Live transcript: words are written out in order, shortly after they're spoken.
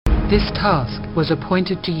This task was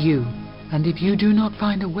appointed to you, and if you do not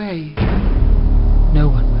find a way, no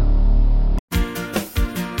one will.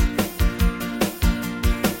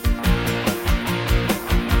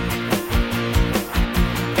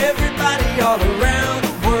 Everybody all around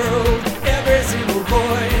the world, every single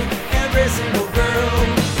boy, every single girl,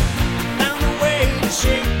 found a way to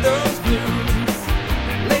shake those blues,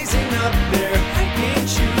 lacing up their hiking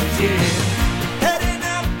shoes, yeah, heading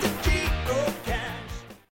up to Geocache.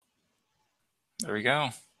 There we go.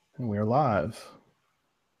 And we're live.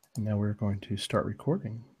 And now we're going to start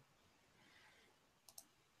recording.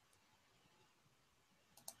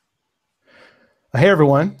 Hey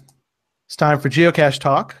everyone, it's time for Geocache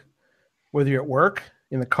Talk. Whether you're at work,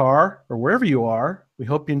 in the car, or wherever you are, we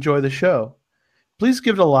hope you enjoy the show. Please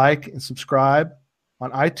give it a like and subscribe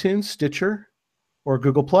on iTunes, Stitcher, or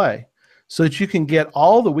Google Play so that you can get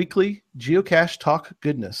all the weekly Geocache Talk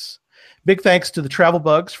goodness. Big thanks to the Travel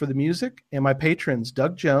Bugs for the music and my patrons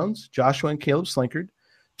Doug Jones, Joshua and Caleb Slinkard,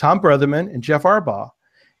 Tom Brotherman, and Jeff Arbaugh,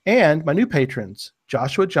 and my new patrons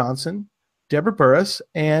Joshua Johnson, Deborah Burris,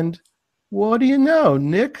 and what do you know,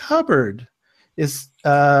 Nick Hubbard. Is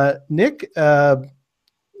Nick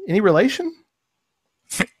any relation?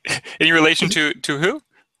 Any relation to who?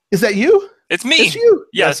 Is that you? It's me. It's you.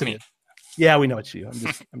 Yeah, Yes, it's me. Yeah, we know it's you. I'm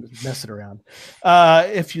just messing around.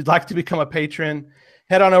 If you'd like to become a patron,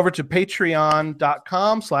 head on over to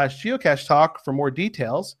patreon.com/geocache talk for more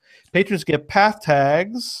details. Patrons get path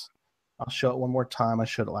tags. I'll show it one more time. I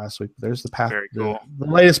showed it last week. There's the path. Very cool. The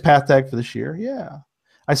latest path tag for this year. Yeah.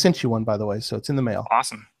 I sent you one, by the way, so it's in the mail.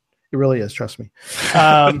 Awesome. It really is. Trust me.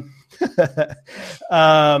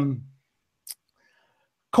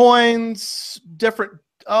 Coins, different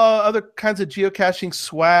other kinds of geocaching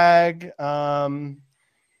swag.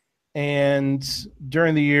 And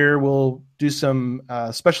during the year, we'll do some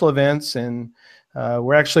special events. And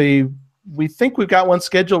we think we've got one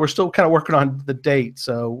scheduled. We're still kind of working on the date.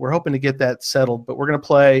 So we're hoping to get that settled. But we're going to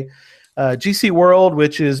play GC World,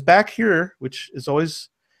 which is back here, which is always,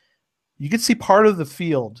 you can see part of the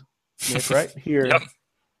field. Nick, right here. Yep.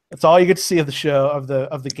 That's all you get to see of the show of the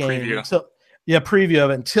game. Preview. Preview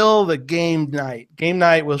of it until the game night. Game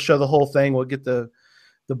night, we'll show the whole thing. We'll get the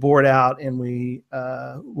board out, and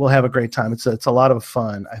we'll have a great time. It's a lot of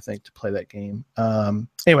fun, I think, to play that game.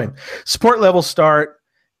 Anyway, support levels start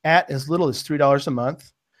at as little as $3 a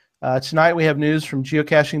month. Tonight we have news from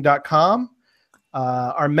geocaching.com,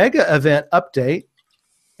 our mega event update,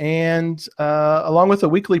 and along with a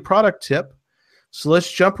weekly product tip. So let's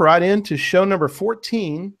jump right into show number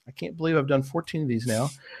 14. I can't believe I've done 14 of these now.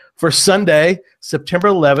 For Sunday, September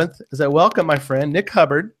 11th, as I welcome my friend Nick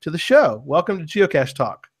Hubbard to the show. Welcome to Geocache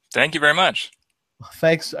Talk. Thank you very much. Well,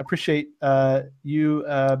 thanks. I appreciate you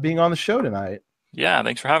being on the show tonight. Yeah,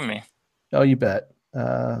 thanks for having me. Oh, you bet. We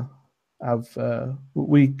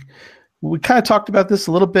kind of talked about this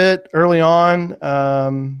a little bit early on,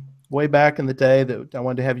 way back in the day that I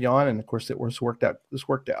wanted to have you on, and of course it was worked out. This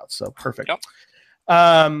worked out, so perfect. Yep.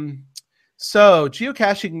 So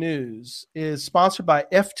geocaching news is sponsored by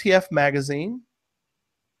FTF Magazine.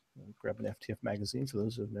 I'll grab an FTF Magazine for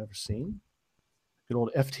those who have never seen. Good old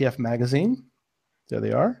FTF Magazine. There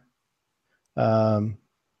they are. And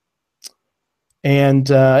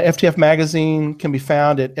FTF Magazine can be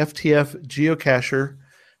found at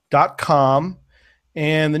ftfgeocacher.com.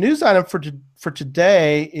 And the news item for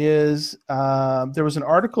today is there was an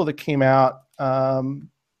article that came out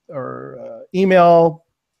email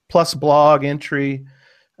plus blog entry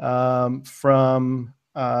from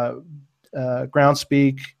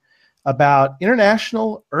Groundspeak about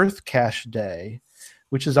International Earth Cache Day,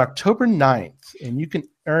 which is October 9th. And you can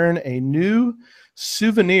earn a new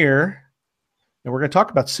souvenir. And we're going to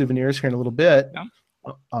talk about souvenirs here in a little bit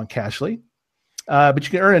on Cachely. But you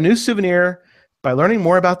can earn a new souvenir by learning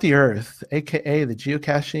more about the Earth, aka the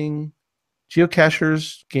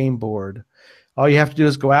Geocachers Game Board. All you have to do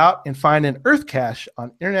is go out and find an Earth cache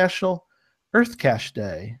on International Earth Cache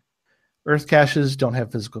Day. Earth caches don't have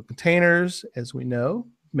physical containers, as we know.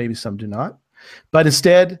 Maybe some do not. But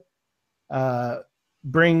instead,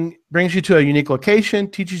 brings you to a unique location,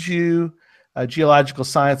 teaches you a geological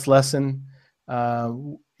science lesson.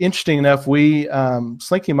 Interesting enough,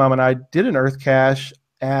 Slinky Mom and I did an Earth cache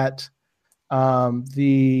at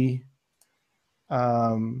the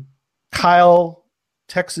Kyle,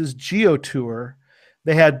 Texas Geo Tour.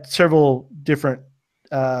 They had several different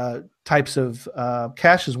types of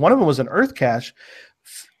caches. One of them was an Earth cache.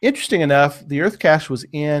 Interesting enough, the Earth cache was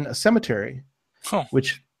in a cemetery,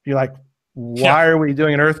 which you're like, why are we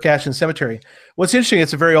doing an Earth cache in a cemetery? What's interesting,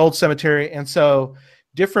 it's a very old cemetery, and so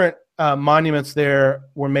different monuments there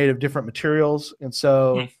were made of different materials, and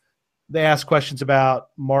so they ask questions about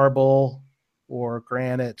marble or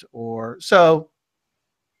granite, or so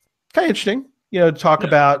kind of interesting, to talk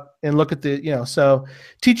about and look at the, so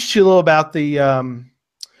teaches you a little about the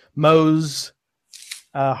Mohs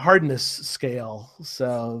hardness scale.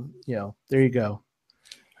 So, there you go.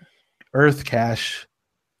 Earth cache,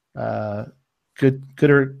 good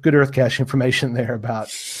Earth cache information there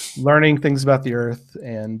about learning things about the Earth.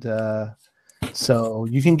 And so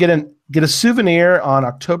you can get a souvenir on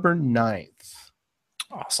October 9th.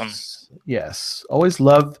 Awesome. Yes. Always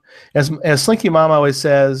love, as Slinky Mom always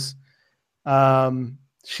says,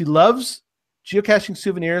 she loves geocaching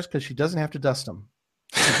souvenirs because she doesn't have to dust them.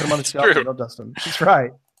 You put them on the shelf, you don't dust them. That's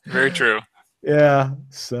right. Very true. Yeah.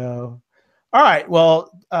 So, all right.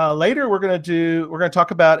 Well, later we're gonna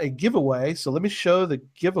talk about a giveaway. So let me show the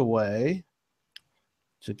giveaway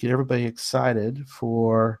to get everybody excited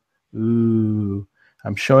for. Ooh,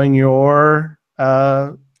 I'm showing your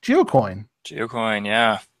GeoCoin. GeoCoin,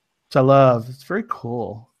 yeah. Which I love. It's very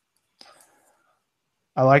cool.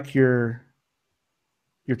 I like your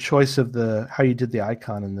choice of how you did the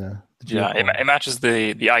icon in the yeah, it matches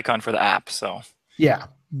the icon for the app. So yeah,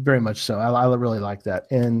 very much so. I really like that,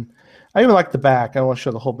 and I even like the back. I don't want to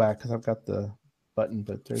show the whole back because I've got the button,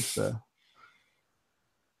 but there's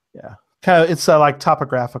kind of it's like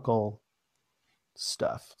topographical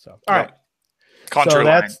stuff. So all right, contour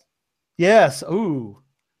line. Yes. Ooh.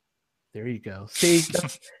 There you go. See,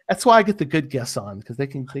 that's why I get the good guests on, because they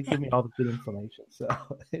give me all the good information. So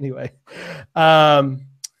anyway,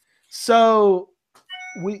 so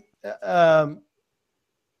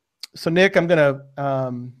Nick, I'm gonna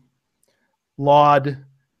laud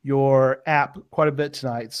your app quite a bit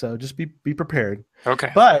tonight. So just be prepared.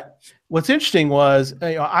 Okay. But what's interesting was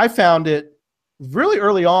I found it really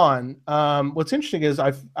early on. What's interesting is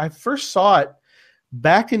I first saw it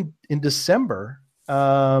back in December.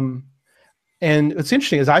 And what's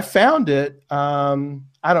interesting is I found it, I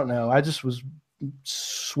don't know, I just was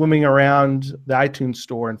swimming around the iTunes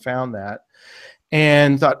store and found that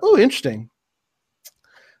and thought, oh, interesting.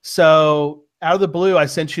 So out of the blue, I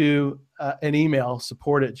sent you an email,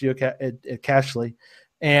 support at Cachly,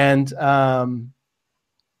 and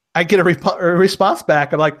I get a response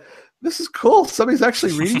back. I'm like, this is cool. Somebody's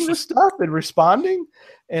actually reading this stuff and responding.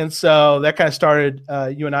 And so that kind of started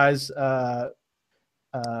you and I's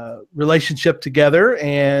relationship together,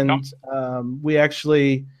 and we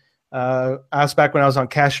actually I was back when I was on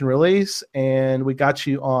Cache and Release, and we got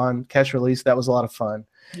you on Cache and Release. That was a lot of fun.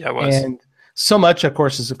 Yeah, it was. And so much, of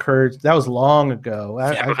course, has occurred. That was long ago.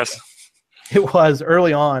 It was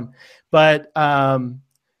early on, but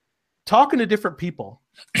talking to different people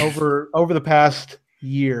over the past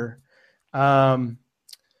year.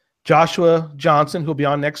 Joshua Johnson, who'll be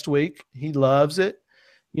on next week, he loves it.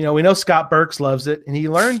 We know Scott Burks loves it, and he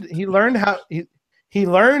learned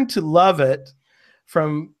to love it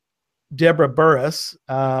from Deborah Burris.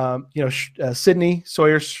 Sydney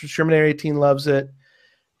Sawyer Sherman Area 18 loves it.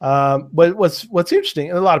 What's interesting,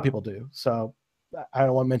 and a lot of people do. So I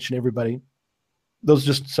don't want to mention everybody. Those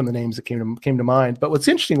are just some of the names that came to mind. But what's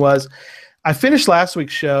interesting was I finished last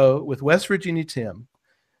week's show with West Virginia Tim,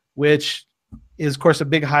 which is, of course, a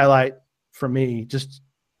big highlight for me. Just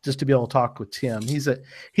to be able to talk with Tim. He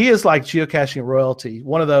is like geocaching royalty,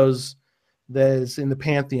 one of those that is in the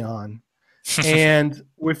pantheon. And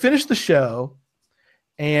we finished the show,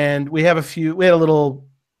 and we had a little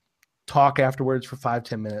talk afterwards for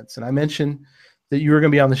 5-10 minutes. And I mentioned that you were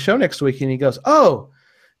going to be on the show next week, and he goes, "Oh,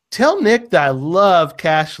 tell Nick that I love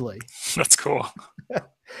Cachly." That's cool.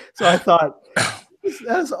 So I thought,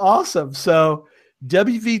 that's awesome. So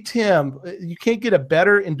WV Tim, you can't get a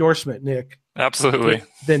better endorsement, Nick. Absolutely.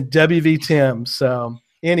 Than WV Tim. So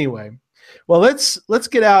anyway, well, let's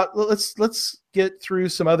get through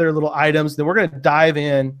some other little items. Then we're going to dive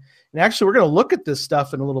in, and actually we're going to look at this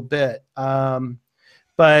stuff in a little bit.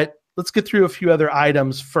 But let's get through a few other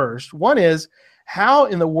items first. One is, how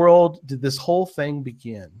in the world did this whole thing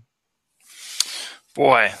begin?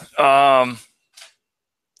 Boy.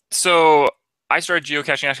 So I started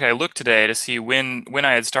geocaching. Actually, I looked today to see when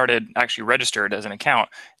I had started actually registered as an account.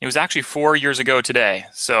 It was actually 4 years ago today.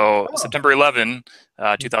 So September 11,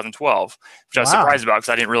 2012, which I was surprised about because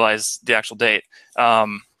I didn't realize the actual date.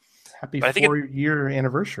 Happy 4-year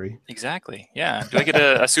anniversary. Exactly. Yeah. Do I get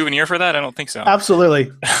a souvenir for that? I don't think so.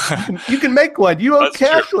 Absolutely. You can make one. You own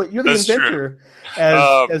Cachly. You're the inventor.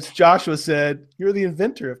 As Joshua said, you're the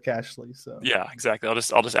inventor of Cachly. So yeah, exactly. I'll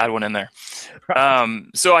just add one in there. Right.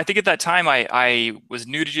 So I think at that time I was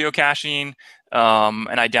new to geocaching,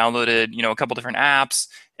 and I downloaded a couple different apps,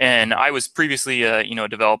 and I was previously a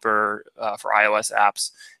developer for iOS apps,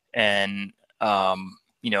 and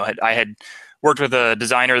I had worked with a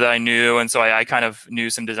designer that I knew, and so I kind of knew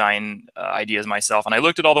some design ideas myself. And I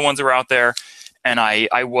looked at all the ones that were out there, and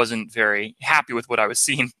I wasn't very happy with what I was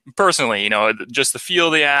seeing personally. Just the feel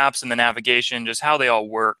of the apps and the navigation, just how they all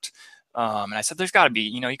worked. And I said, there's got to be,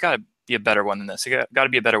 you got to be a better one than this. There got to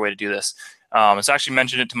be a better way to do this. So I actually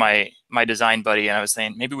mentioned it to my design buddy, and I was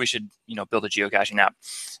saying maybe we should, build a geocaching app.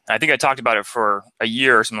 And I think I talked about it for a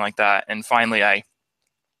year or something like that. And finally, I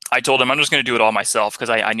told him I'm just going to do it all myself because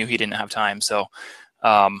I knew he didn't have time. So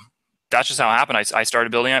that's just how it happened. I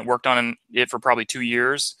started building it, worked on it for probably 2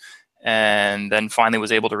 years, and then finally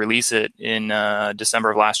was able to release it in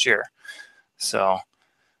December of last year. So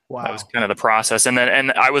Wow. That was kind of the process. And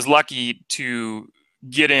I was lucky to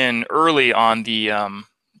get in early on the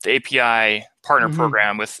API partner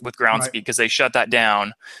program with Groundspeed because they shut that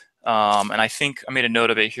down. And I think I made a note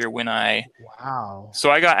of it here when Wow.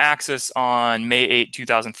 So I got access on May 8,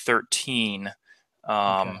 2013.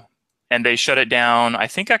 And they shut it down, I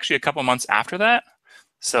think actually a couple months after that.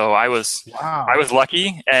 So I was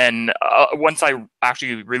lucky. And once I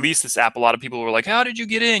actually released this app, a lot of people were like, how did you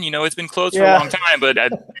get in? It's been closed for a long time, but I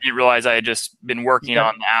didn't realize I had just been working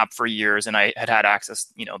on the app for years and I had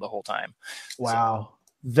access, the whole time. Wow.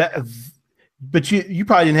 But you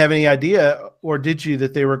probably didn't have any idea, or did you,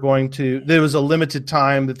 that they were going to, there was a limited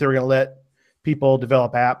time that they were going to let people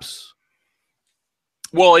develop apps?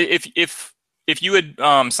 Well, if you had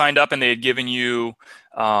signed up and they had given you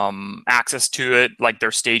access to it, like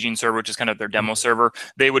their staging server, which is kind of their demo server,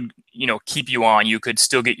 they would, keep you on. You could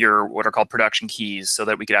still get your what are called production keys so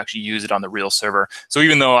that we could actually use it on the real server. So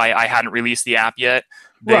even though I hadn't released the app yet,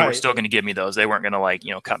 they were still going to give me those. They weren't going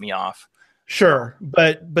to cut me off. Sure,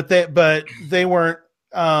 but they weren't.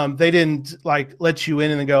 They didn't let you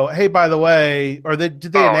in and then go, hey, by the way, or did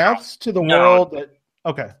they announce to the world that?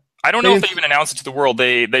 Okay. I don't know if they even announced it to the world.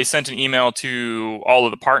 They sent an email to all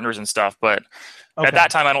of the partners and stuff, but at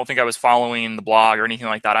that time, I don't think I was following the blog or anything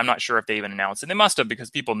like that. I'm not sure if they even announced it. They must have, because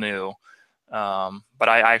people knew. But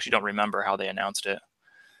I actually don't remember how they announced it.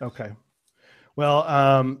 Okay. Well,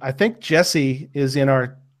 I think Jesse is in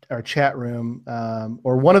our chat room,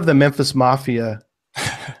 or one of the Memphis Mafia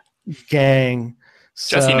gang.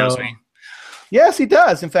 Jesse knows me. Yes, he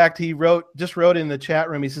does. In fact, he just wrote in the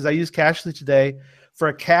chat room. He says, I used Cachly today for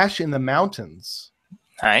a cache in the mountains.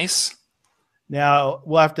 Nice. Now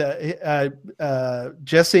we'll have to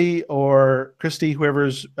Jesse or Christy,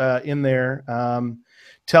 whoever's in there,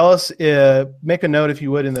 tell us. Make a note, if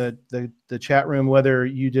you would, in the chat room whether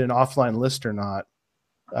you did an offline list or not,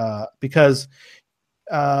 because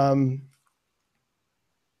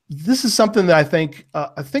this is something that I think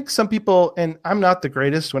some people, and I'm not the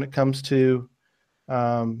greatest when it comes to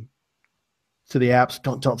the apps.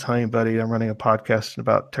 Don't tell anybody I'm running a podcast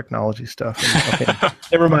about technology stuff. Okay,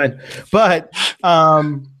 never mind. But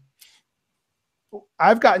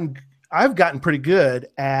I've gotten pretty good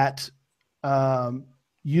at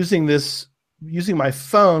using my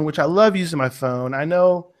phone, which I love using my phone. I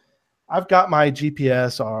know I've got my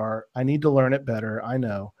GPS. I need to learn it better. I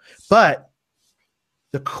know, but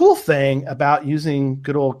the cool thing about using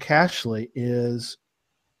good old Cachly is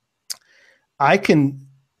I can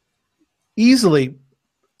easily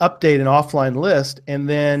update an offline list, and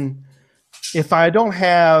then if I don't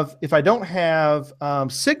have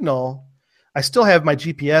signal, I still have my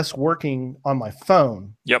GPS working on my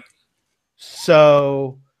phone. Yep.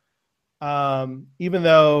 So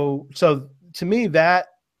so to me that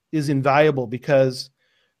is invaluable, because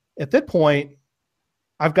at that point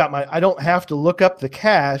I don't have to look up the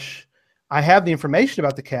cache. I have the information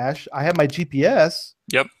about the cache. I have my GPS.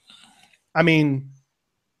 Yep. I mean,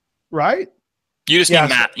 right? You just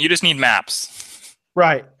need maps.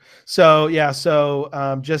 Right. So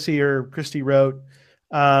Jesse or Christy wrote,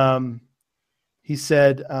 he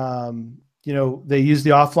said, they use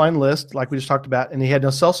the offline list like we just talked about, and he had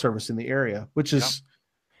no cell service in the area, which is,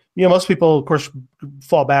 most people, of course,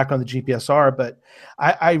 fall back on the GPSR, but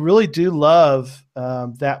I really do love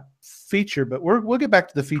that feature. But we'll get back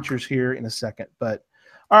to the features here in a second. But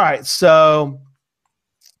all right, so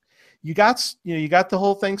you got the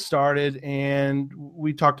whole thing started, and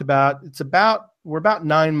we talked about we're about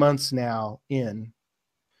 9 months now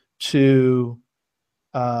into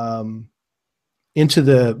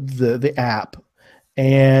the app.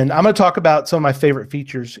 And I'm going to talk about some of my favorite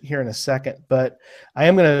features here in a second, but I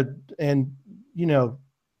am going to, and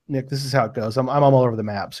Nick, this is how it goes. I'm all over the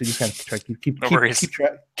map, so you just kind of try to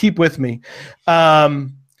keep with me.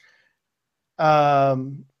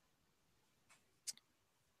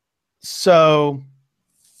 So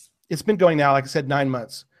it's been going now, like I said, 9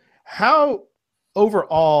 months. How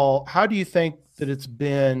do you think that it's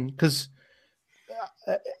been? Because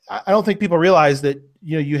I don't think people realize that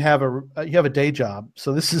you have a day job.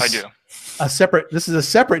 So this is I do. This is a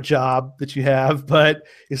separate job that you have, but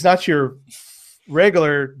it's not your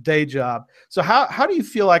regular day job. So how do you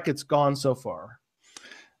feel like it's gone so far?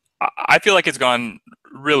 I feel like it's gone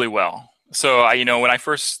really well. So when I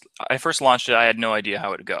first launched it, I had no idea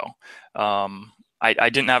how it would go. I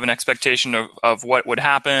didn't have an expectation of what would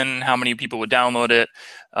happen, how many people would download it.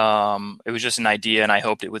 It was just an idea, and I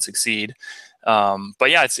hoped it would succeed. But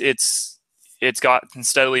yeah, it's gotten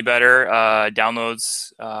steadily better.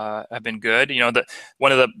 Downloads have been good.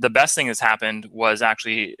 One of the best thing that's happened was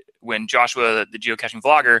actually when Joshua, the geocaching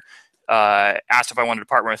vlogger, asked if I wanted to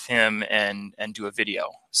partner with him and do a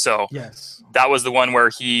video. So yes, that was the one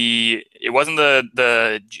where it wasn't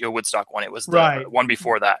the Geo Woodstock one. It was the one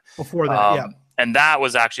before that. Before that, yeah. And that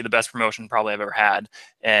was actually the best promotion probably I've ever had.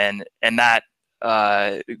 And that,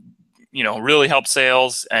 really helped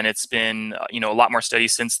sales, and it's been, a lot more steady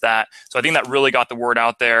since that. So I think that really got the word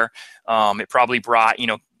out there. It probably brought,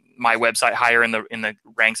 my website higher in the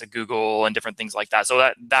ranks of Google and different things like that.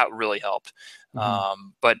 So that really helped. Mm-hmm.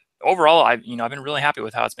 But overall, I've been really happy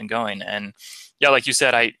with how it's been going. And yeah, like you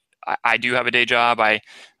said, I do have a day job. I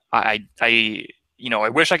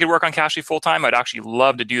wish I could work on Cachly full time. I'd actually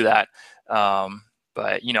love to do that.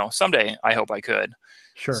 But someday I hope I could.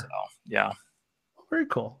 Sure. So, yeah. Very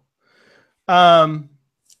cool. Well,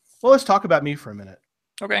 let's talk about me for a minute.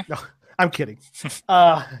 Okay. No, I'm kidding.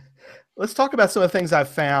 Let's talk about some of the things I've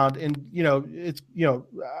found, and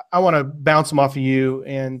I want to bounce them off of you,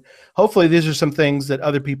 and hopefully these are some things that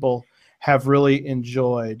other people have really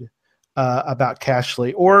enjoyed about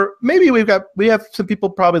Cachly, or maybe we have some people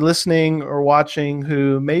probably listening or watching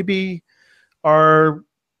who maybe are,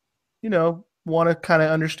 want to kind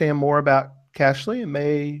of understand more about Cachly and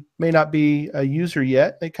may not be a user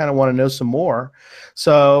yet. They kind of want to know some more.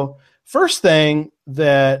 So first thing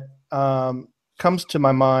that comes to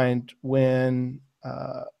my mind when,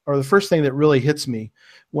 or the first thing that really hits me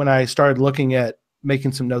when I started looking at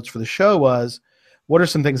making some notes for the show was, what are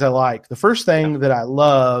some things I like? The first thing that I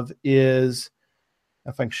love is,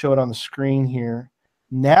 if I can show it on the screen here,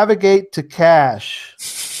 navigate to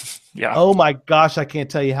cache. Yeah. Oh my gosh, I can't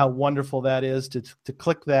tell you how wonderful that is to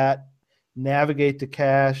click that, navigate to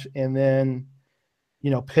cache, and then,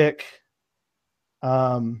 pick.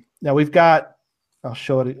 Now we've got, I'll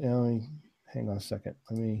show it. Hang on a second.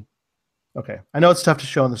 Okay. I know it's tough to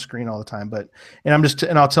show on the screen all the time,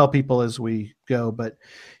 and I'll tell people as we go, but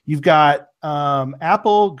you've got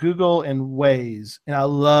Apple, Google, and Waze, and I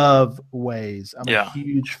love Waze. I'm a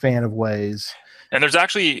huge fan of Waze. And there's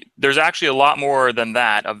actually a lot more than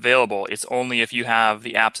that available. It's only if you have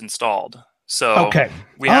the apps installed. So okay.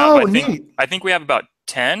 We have, neat. I think we have about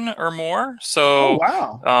 10 or more. So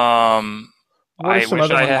wow. I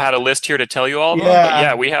wish I had a list here to tell you all of them. But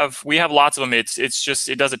yeah, we have lots of them. It's just,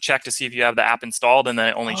 it does a check to see if you have the app installed, and then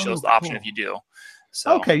it only shows the option if you do.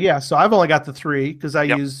 So okay, yeah. So I've only got the 3 because I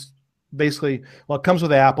use basically, well, it comes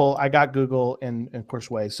with Apple. I got Google and of course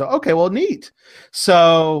Waze. So okay, well, neat.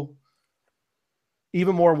 So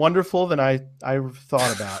even more wonderful than I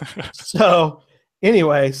thought about. So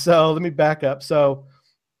anyway, so let me back up. So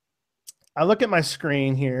I look at my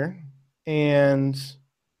screen here, and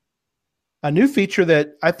a new feature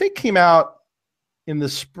that I think came out in the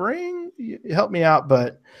spring. Help me out,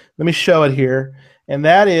 but let me show it here. And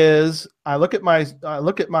that is, I look at my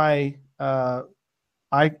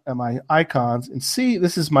icons and see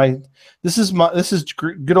this is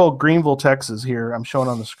good old Greenville, Texas. Here I'm showing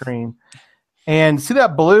on the screen, and see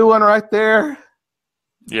that blue one right there?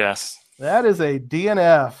 Yes, that is a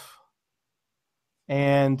DNF,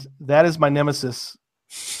 and that is my nemesis.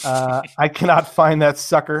 I cannot find that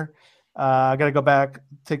sucker. I got to go back,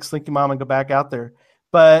 take Slinky Mom and go back out there.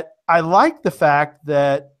 But I like the fact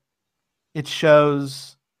that it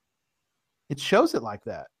shows it like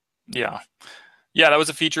that. Yeah. Yeah, that was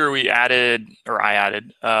a feature I added.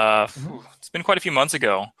 It's been quite a few months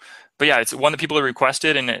ago. But yeah, it's one that people have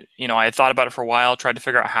requested, and I had thought about it for a while, tried to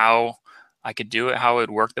figure out how I could do it, how it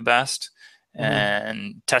would work the best,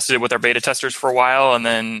 and tested it with our beta testers for a while, and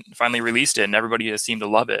then finally released it, and everybody has seemed to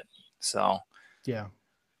love it. So yeah.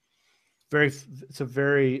 It's a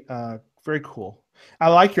very cool. I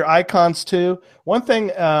like your icons too. One thing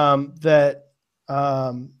that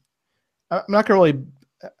I'm not gonna really,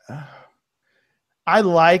 I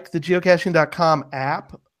like the geocaching.com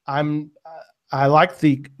app. I like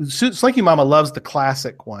the Slinky Mama loves the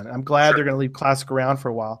classic one. I'm glad they're gonna leave classic around for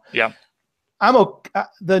a while. Yeah,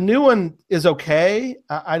 the new one is okay.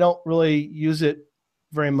 I don't really use it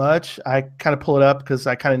very much. I kind of pull it up because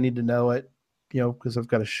I kind of need to know it because I've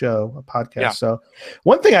got a show, a podcast. Yeah. So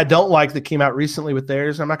one thing I don't like that came out recently with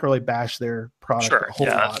theirs, I'm not going to really bash their product Sure. a whole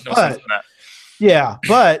lot. No sense in that. Yeah,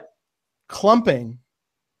 but clumping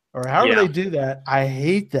or however Yeah. they do that, I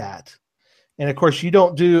hate that. And of course, you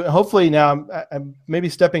don't do. Hopefully, now I'm maybe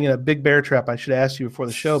stepping in a big bear trap. I should ask you before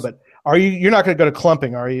the show, but you're not going to go to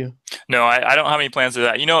clumping, are you? No, I don't have any plans to do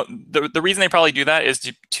that. You know, the reason they probably do that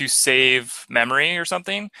is to save memory or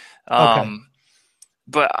something. Okay.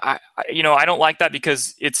 But I don't like that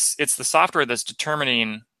because it's the software that's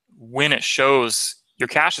determining when it shows your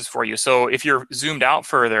caches for you. So if you're zoomed out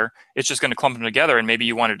further, it's just going to clump them together, and maybe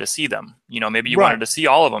you wanted to see them. Maybe you wanted to see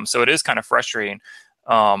all of them. So it is kind of frustrating.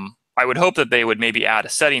 I would hope that they would maybe add a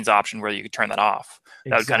settings option where you could turn that off.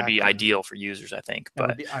 That would kind of be ideal for users, I think. That But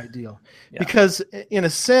would be ideal. Yeah. Because in a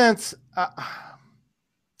sense, how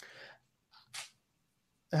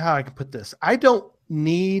I can put this, I don't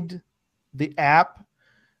need the app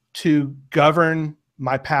to govern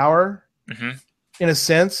my power. Mhm. In a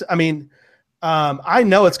sense. I mean, I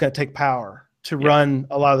know it's going to take power to run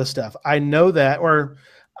a lot of the stuff. I know that, or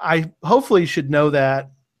I hopefully should know that.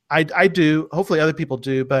 I do. Hopefully other people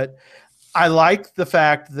do, but I like the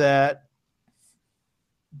fact that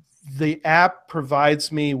the app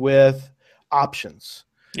provides me with options.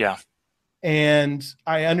 Yeah. And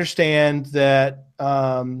I understand that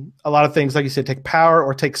a lot of things, like you said, take power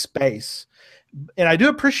or take space. And I do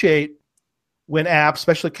appreciate when apps,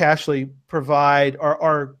 especially Cachly, provide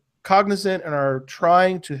are cognizant and are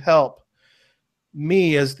trying to help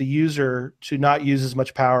me as the user to not use as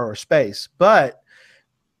much power or space. But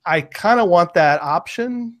I kind of want that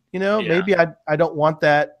option, Maybe I don't want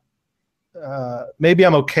that. Maybe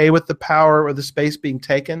I'm okay with the power or the space being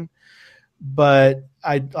taken, but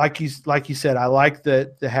I like you said, I like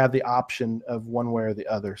to have the option of one way or the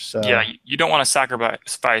other. So Yeah, you don't want to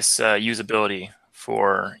sacrifice usability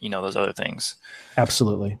for those other things.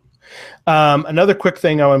 Absolutely. Another quick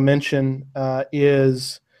thing I want to mention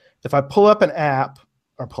is if I pull up if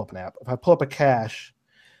I pull up a cache.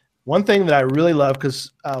 One thing that I really love,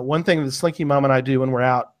 because one thing that Slinky Mom and I do when we're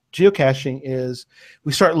out geocaching is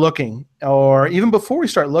we start looking, or even before we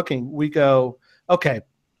start looking, we go, okay,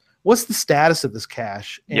 what's the status of this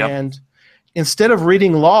cache? Yep. And instead of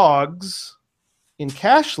reading logs in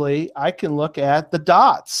Cachly, I can look at the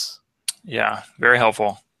dots. Yeah, very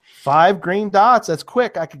helpful. 5 green dots. That's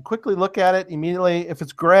quick. I can quickly look at it immediately. If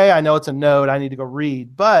it's gray, I know it's a node I need to go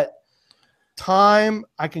read. But time,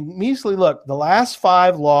 I can easily look. The last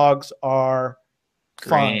 5 logs are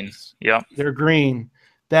Green. fines. Yep. They're green.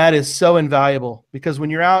 That is so invaluable, because when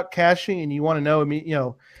you're out caching and you want to know,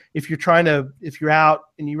 if you're out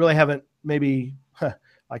and you really haven't maybe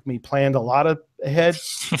like me planned a lot ahead,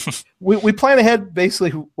 we plan ahead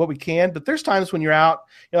basically what we can. But there's times when you're out,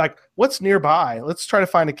 you're like, what's nearby? Let's try to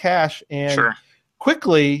find a cache. And Sure.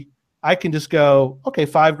 quickly I can just go, okay,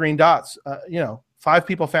 5 green dots. 5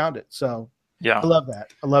 people found it. So Yeah. I love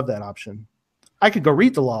that. I love that option. I could go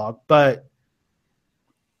read the log, but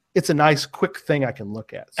it's a nice quick thing I can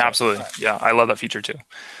look at. So, Absolutely. Yeah, I love that feature too.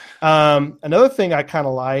 Another thing I kind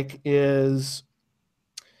of like is,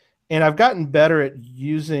 and I've gotten better at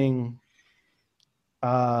using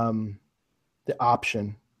the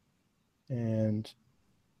option, and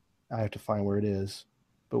I have to find where it is,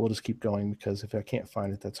 but we'll just keep going, because if I can't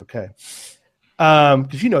find it, that's okay.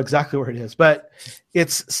 Because you know exactly where it is, but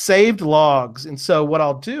it's saved logs. And so what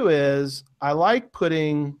I'll do is I like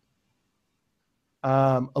putting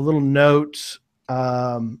a little note,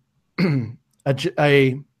 a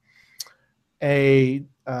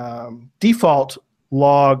default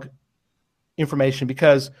log information,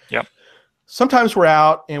 because Yep. sometimes we're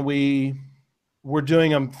out and we're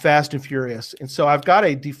doing them fast and furious. And so I've got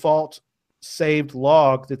a default saved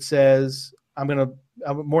log that says I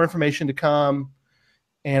have more information to come,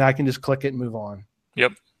 and I can just click it and move on.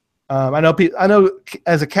 Yep. I know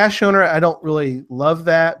as a cache owner, I don't really love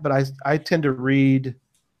that, but I tend to read.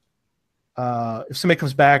 If somebody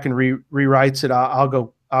comes back and rewrites it,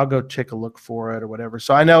 I'll go take a look for it or whatever.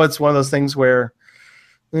 So I know it's one of those things where,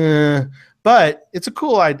 but it's a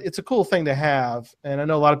cool thing to have. And I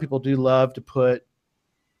know a lot of people do love to put,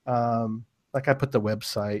 like I put the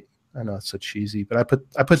website. I know it's so cheesy, but I put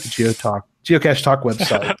the Geocache Talk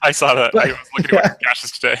website. I saw that. I was looking at my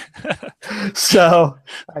caches today. So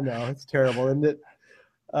I know it's terrible, isn't it?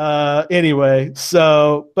 Anyway,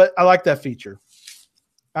 but I like that feature.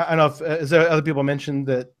 I know is there other people mentioned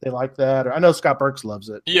that they like that, or I know Scott Burks loves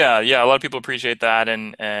it. Yeah. A lot of people appreciate that,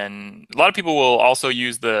 and a lot of people will also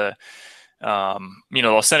use they'll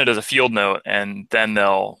send it as a field note, and then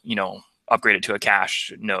they'll upgrade it to a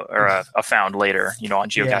cache note or a found later, on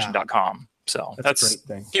geocaching.com. So That's a great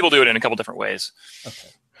thing. People do it in a couple different ways. Okay.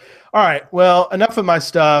 All right. Well, enough of my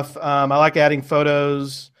stuff. I like adding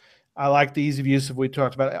photos. I like the ease of use of we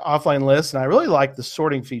talked about offline lists, and I really like the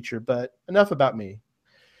sorting feature. But enough about me.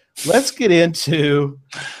 Let's get into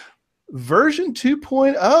version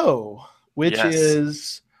 2.0, which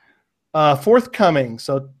is forthcoming.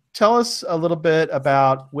 So tell us a little bit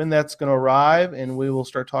about when that's going to arrive, and we will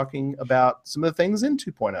start talking about some of the things in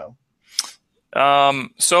 2.0.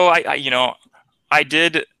 So I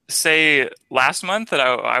did say last month that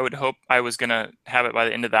I would hope I was going to have it by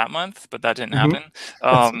the end of that month, but that didn't happen.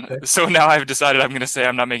 Okay. So now I've decided I'm going to say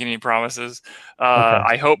I'm not making any promises. Okay.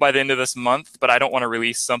 I hope by the end of this month, but I don't want to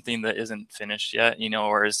release something that isn't finished yet,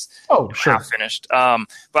 or is half finished. But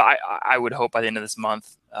I would hope by the end of this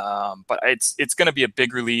month. But it's going to be a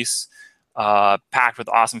big release, packed with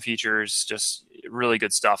awesome features, just really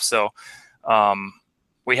good stuff. So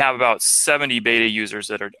we have about 70 beta users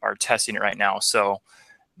that are testing it right now. So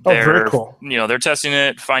very cool. They're testing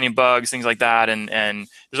it, finding bugs, things like that, and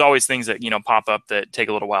there's always things that pop up that take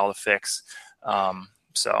a little while to fix.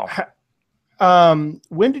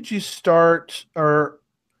 When did you start, or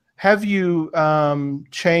have you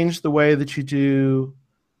changed the way that you do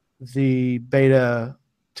the beta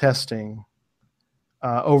testing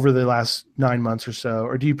over the last 9 months or so,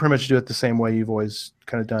 or do you pretty much do it the same way you've always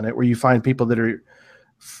kind of done it, where you find people that are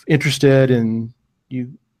interested in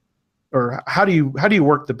you? Or how do you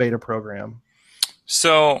work the beta program?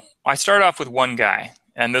 So I started off with one guy,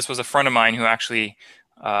 and this was a friend of mine who actually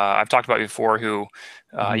I've talked about before, who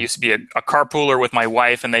used to be a carpooler with my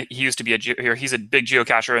wife, and he used to be he's a big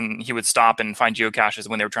geocacher, and he would stop and find geocaches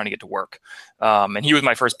when they were trying to get to work. And he was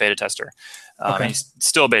my first beta tester. And he's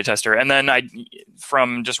still a beta tester. And then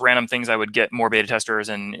from just random things, I would get more beta testers,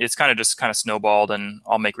 and it's kind of snowballed, and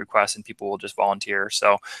I'll make requests and people will just volunteer.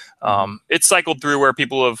 So it's cycled through where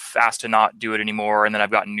people have asked to not do it anymore, and then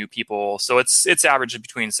I've gotten new people. So it's averaged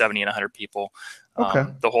between 70 and 100 people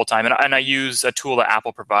the whole time. And I use a tool that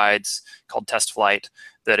Apple provides called TestFlight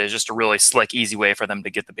that is just a really slick, easy way for them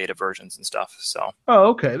to get the beta versions and stuff. So. Oh,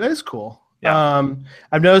 okay. That is cool. Yeah.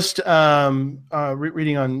 I've noticed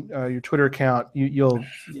reading on your Twitter account, you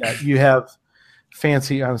have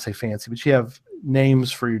fancy, I don't say fancy, but you have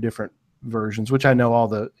names for your different versions, which I know all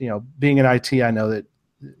the, being in IT, I know that,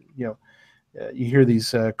 you hear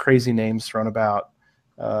these crazy names thrown about.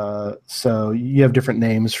 So you have different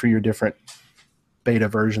names for your different beta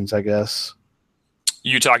versions, I guess.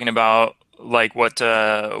 You talking about like what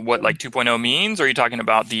 2.0 means, or are you talking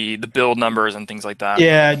about the build numbers and things like that?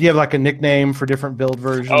 Yeah, do you have like a nickname for different build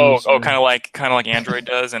versions? Kind of like Android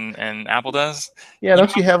does and Apple does. Yeah,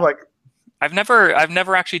 don't you have like? I've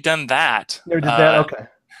never actually done that. Never did that. Okay.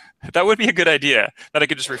 That would be a good idea. That I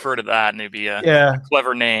could just refer to that, and it'd be a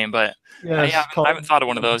clever name. But I haven't thought of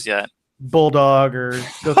one of those yet. Bulldog, or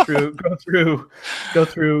go through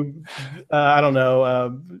I don't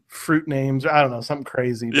know, fruit names, or I don't know, something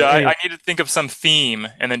crazy. Yeah, anyway. I need to think of some theme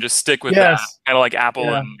and then just stick with that, kind of like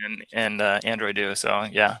Apple and Android do. So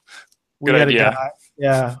good idea.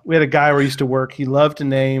 We had a guy where we used to work. He loved to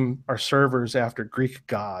name our servers after Greek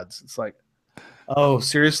gods. It's like, oh,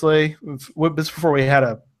 seriously? This before we had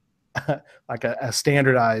a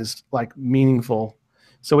standardized, like, meaningful.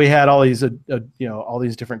 So we had all these, all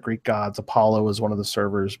these different Greek gods. Apollo was one of the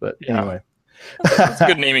servers, but anyway, it's a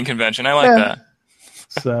good naming convention. I like that.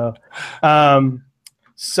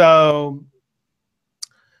 So,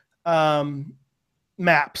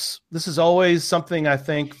 maps. This is always something I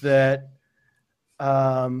think that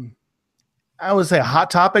I would say a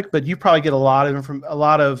hot topic, but you probably get a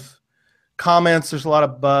lot of comments. There's a lot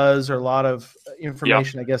of buzz or a lot of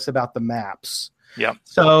information, I guess, about the maps. Yeah.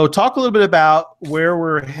 So talk a little bit about where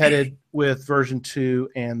we're headed with version 2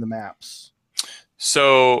 and the maps.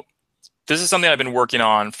 So this is something I've been working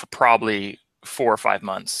on for probably 4 or 5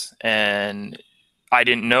 months, and I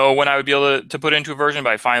didn't know when I would be able to put it into a version,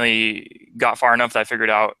 but I finally got far enough that I figured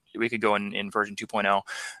out we could go in version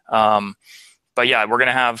 2.0. But yeah, we're going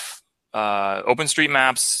to have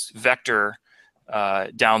OpenStreetMaps vector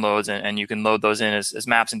downloads, and you can load those in as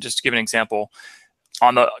maps. And just to give an example,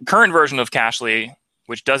 on the current version of Cachly,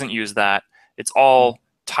 which doesn't use that, it's all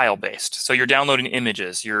tile-based. So you're downloading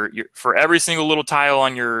images. You're for every single little tile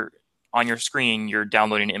on your screen, you're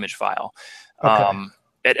downloading an image file. Okay.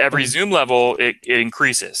 At every zoom level, it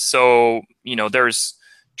increases. So there's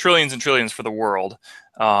trillions and trillions for the world.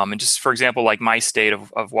 And just for example, like my state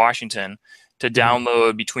of Washington, to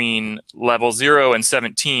download between level 0 and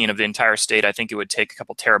 17 of the entire state, I think it would take a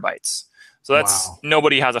couple terabytes. So that's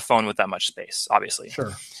nobody has a phone with that much space, obviously.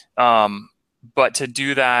 Sure. But to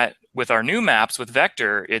do that with our new maps with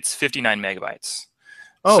Vector, it's 59 megabytes.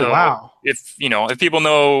 Oh, So wow. if people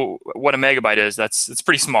know what a megabyte is, it's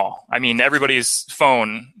pretty small. I mean, everybody's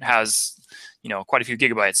phone has quite a few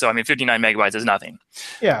gigabytes. So I mean, 59 megabytes is nothing.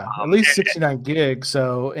 Yeah, at least 69 gigs.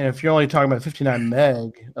 So, and if you're only talking about 59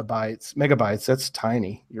 megabytes, that's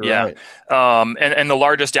tiny. You're Yeah. right. And the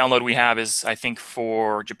largest download we have is, I think,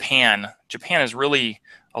 for Japan. Japan is really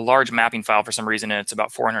a large mapping file for some reason, and it's about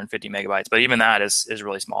 450 megabytes. But even that is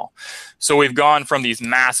really small. So we've gone from these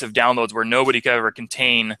massive downloads where nobody could ever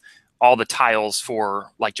contain all the tiles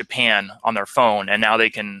for like Japan on their phone, and now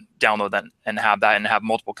they can download that and have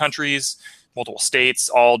multiple countries, multiple states,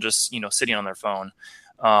 all just sitting on their phone.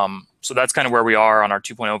 So that's kind of where we are on our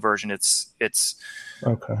 2.0 version. It's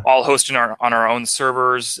Okay. all hosted on our own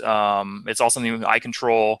servers. It's all something I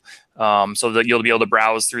control, so that you'll be able to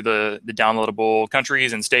browse through the downloadable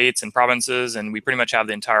countries and states and provinces, and we pretty much have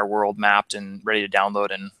the entire world mapped and ready to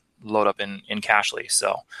download and load up in Cachly.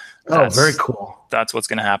 So Very cool. That's what's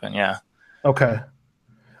going to happen. Yeah. Okay.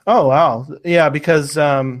 Oh, wow. Yeah, because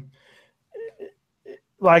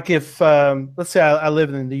like if let's say I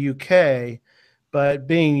live in the UK, but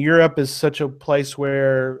being Europe is such a place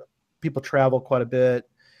where people travel quite a bit.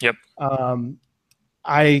 Yep.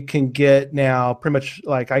 I can get now pretty much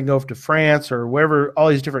like I can go to France or wherever, all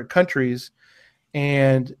these different countries,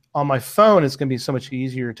 and on my phone it's going to be so much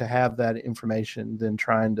easier to have that information than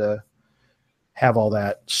trying to have all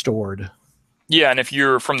that stored. Yeah, and if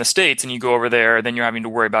you're from the States and you go over there, then you're having to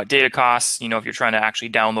worry about data costs, if you're trying to actually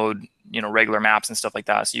download, regular maps and stuff like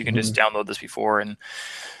that. So you can just download this before and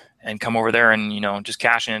come over there and, just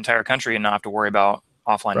cache an entire country and not have to worry about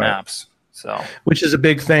offline maps. So, which is a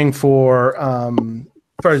big thing for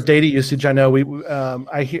as far as data usage. I know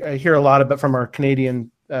I hear a lot about from our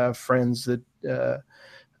Canadian friends that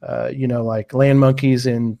like Land Monkeys,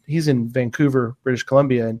 and he's in Vancouver, British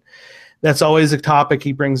Columbia, and that's always a topic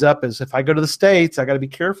he brings up is if I go to the States, I got to be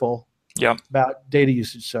careful about data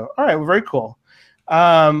usage. So, all right, well, very cool.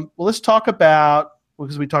 Well, let's talk about,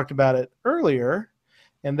 because we talked about it earlier,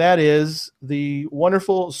 and that is the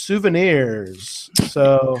wonderful souvenirs.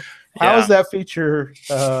 So how is that feature,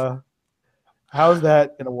 how is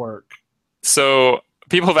that going to work? So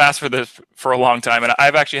people have asked for this for a long time, and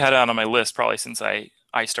I've actually had it on my list probably since I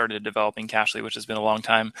started developing Cachly, which has been a long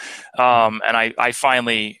time. And I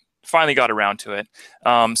finally got around to it.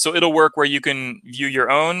 So it'll work where you can view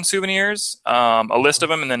your own souvenirs, a list of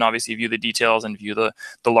them, and then obviously view the details and view the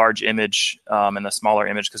large image and the smaller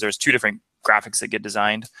image, because there's two different graphics that get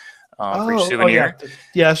designed for each souvenir.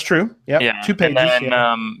 Yeah, that's true. Yep. Yeah. 2 pages. And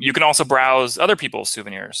then you can also browse other people's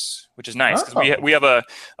souvenirs, which is nice, because we have a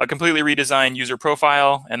completely redesigned user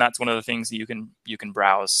profile, and that's one of the things that you can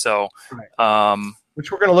browse. So which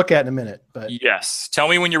we're going to look at in a minute. But yes, tell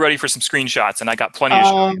me when you're ready for some screenshots, and I got plenty to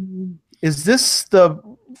show you. Is this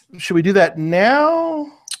should we do that now?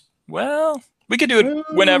 Well, we could do it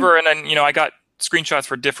whenever, and then I got screenshots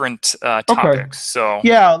for different topics. So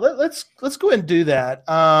yeah, let's go ahead and do that,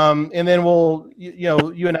 and then we'll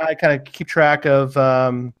you and I kind of keep track of,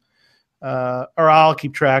 or I'll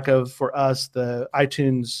keep track of, for us, the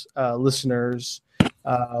iTunes listeners.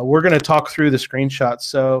 We're going to talk through the screenshots.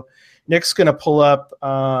 So Nick's going to pull up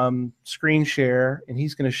screen share, and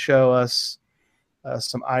he's going to show us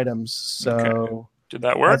some items. So did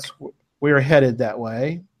that work? We are headed that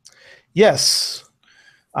way. Yes,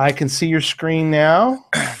 I can see your screen now,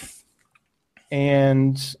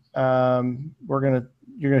 and you're going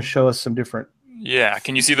to show us some different. Yeah,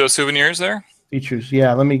 can you see those souvenirs there? Features.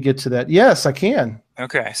 Yeah, let me get to that. Yes, I can.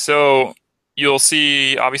 Okay, so you'll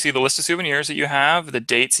see obviously the list of souvenirs that you have, the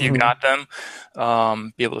dates that you got them,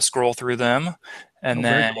 be able to scroll through them, and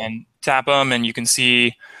then tap them, and you can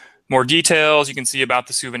see more details. You can see about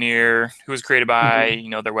the souvenir, who was created by,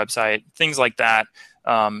 their website, things like that.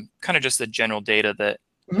 Kind of just the general data that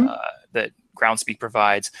that Groundspeak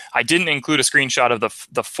provides. I didn't include a screenshot of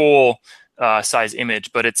the full size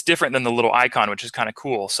image, but it's different than the little icon, which is kind of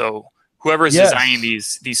cool. So whoever is designing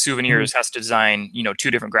these souvenirs has to design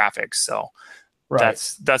two different graphics. So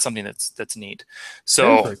that's something that's neat.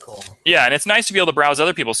 So very cool. Yeah, and it's nice to be able to browse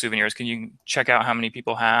other people's souvenirs, because you can check out how many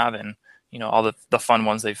people have, and all the fun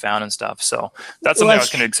ones they found and stuff. So that's something I was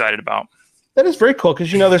kind of excited about. That is very cool,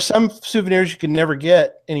 because there's some souvenirs you can never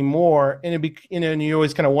get anymore, and and you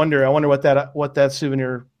always kind of wonder. I wonder what that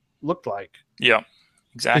souvenir looked like. Yeah,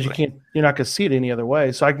 exactly. Because you're not going to see it any other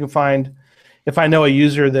way. So I can find, if I know a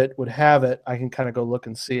user that would have it, I can kind of go look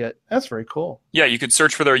and see it. That's very cool. Yeah, you could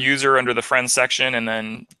search for their user under the friends section, and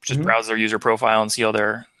then just browse their user profile and see all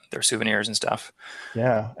their souvenirs and stuff.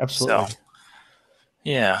 Yeah, absolutely. So,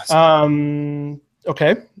 yeah.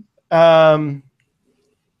 Okay.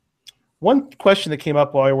 One question that came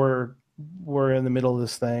up while we're we're in the middle of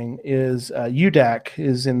this thing, is UDAC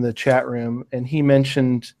is in the chat room, and he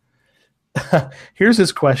mentioned, here's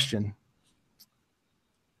his question.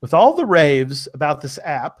 With all the raves about this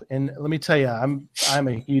app, and let me tell you, I'm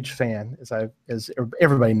a huge fan, as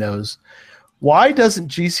everybody knows. Why doesn't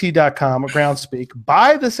GC.com or Groundspeak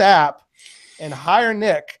buy this app and hire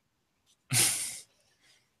Nick?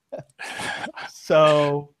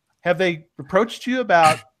 So, have they approached you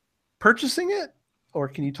about purchasing it, or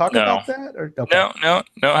can you talk about that? Or okay. No,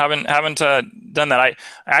 haven't done that. I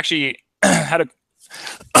actually had a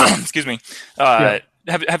excuse me,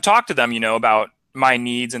 have talked to them, about my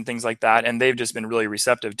needs and things like that, and they've just been really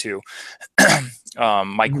receptive to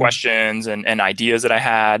my questions and ideas that I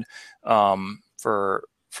had for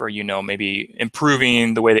maybe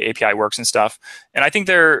improving the way the API works and stuff. And I think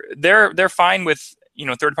they're fine with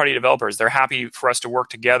third-party developers. They're happy for us to work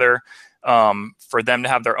together, for them to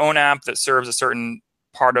have their own app that serves a certain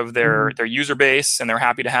part of their user base, and they're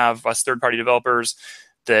happy to have us third-party developers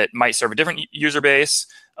that might serve a different user base.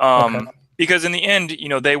 Because in the end,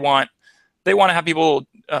 they want to have people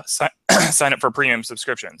sign up for premium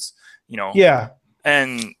subscriptions, Yeah.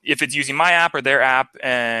 And if it's using my app or their app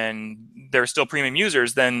and they're still premium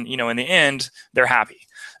users, then, in the end, they're happy.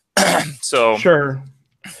 So sure.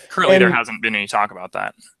 Currently, there hasn't been any talk about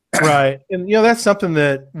that. Right. And, that's something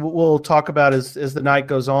that we'll talk about as the night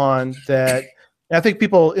goes on, that I think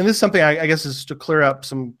people, and this is something I guess is to clear up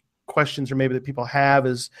some questions or maybe that people have,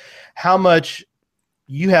 is how much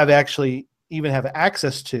you have actually even have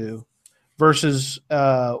access to versus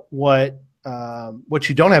what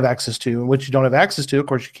you don't have access to. And what you don't have access to, of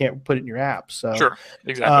course, you can't put it in your app. So sure,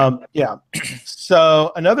 exactly. Yeah.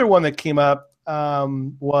 So another one that came up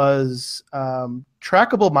was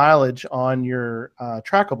trackable mileage on your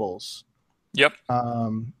trackables. Yep.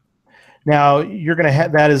 Now you're going to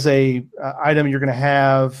have that as a item you're going to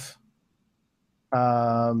have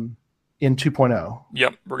in 2.0.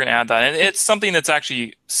 Yep, we're going to add that, and it's something that's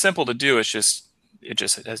actually simple to do. It just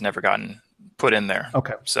has never gotten put in there.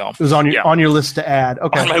 Okay. So it was on your list to add.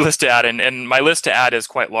 Okay. On my list to add, and my list to add is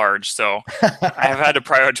quite large, so I have had to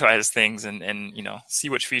prioritize things and see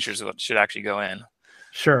which features should actually go in.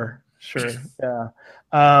 Sure. Yeah.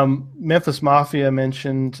 Memphis Mafia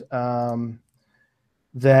mentioned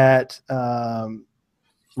that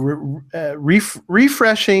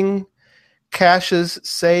refreshing caches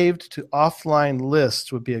saved to offline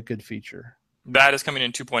lists would be a good feature. That is coming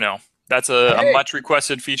in 2.0. That's a much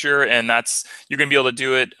requested feature, and you're going to be able to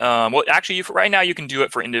do it. Well, actually, right now you can do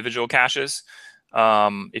it for individual caches.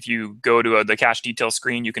 If you go to the cache details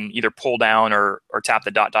screen, you can either pull down or tap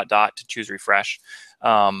the ... to choose refresh.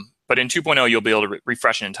 But in 2.0, you'll be able to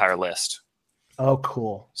refresh an entire list. Oh,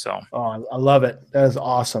 cool. So, I love it. That is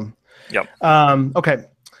awesome. Yep. Okay.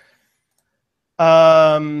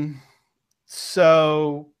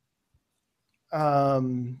 So,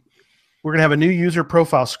 we're going to have a new user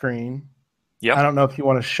profile screen. Yep. I don't know if you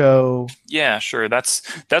want to show. Yeah, sure. That's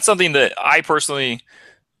something that I personally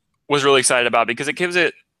was really excited about because it gives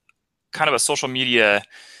it kind of a social media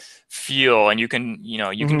feel, and you can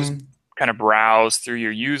just kind of browse through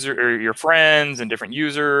your user or your friends and different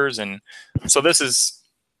users, and so this is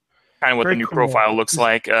kind of what the new profile looks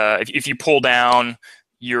like. If you pull down,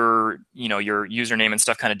 your username and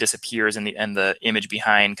stuff kind of disappears, and the image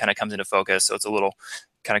behind kind of comes into focus. So it's a little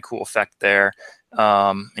kind of cool effect there.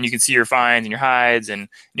 And you can see your finds and your hides, and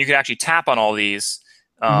you can actually tap on all these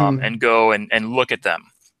and go and look at them.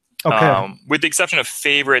 Okay. With the exception of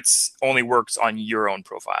favorites, only works on your own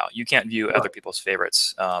profile. You can't view other people's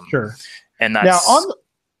favorites. Sure. And that's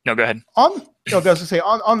no, go ahead. I was going to say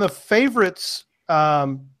on the favorites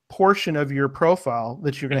portion of your profile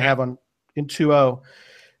that you're going to have in 2.0.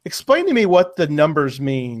 Explain to me what the numbers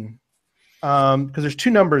mean, because there's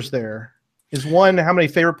two numbers there. Is one how many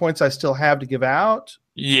favorite points I still have to give out?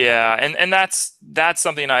 Yeah, and that's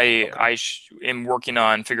something I am working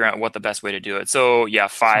on figuring out what the best way to do it. So yeah,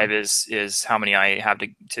 5 is how many I have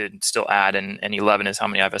to still add, and 11 is how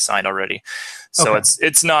many I've assigned already. So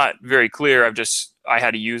it's not very clear. I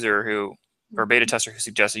had a user or beta tester who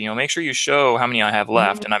suggested make sure you show how many I have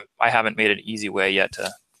left, and I haven't made an easy way yet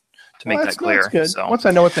to make that clear. That's good. So once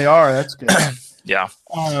I know what they are, that's good. Yeah.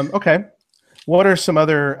 Okay. What are some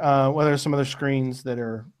other screens that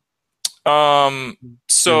are?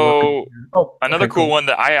 So another cool one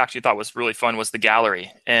that I actually thought was really fun was the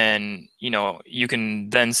gallery, and you can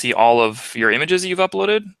then see all of your images that you've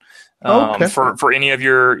uploaded for any of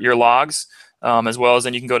your logs, as well as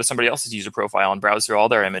then you can go to somebody else's user profile and browse through all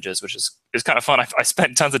their images, which is kind of fun. I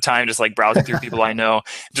spent tons of time just like browsing through people I know,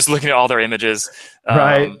 just looking at all their images,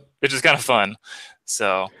 right? Which is kind of fun.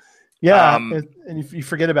 So yeah, and you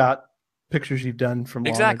forget about pictures you've done from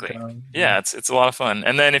Exactly. long ago. Yeah, it's a lot of fun.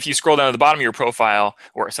 And then if you scroll down to the bottom of your profile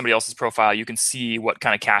or somebody else's profile, you can see what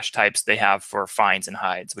kind of cache types they have for finds and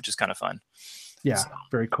hides, which is kind of fun. Yeah, So,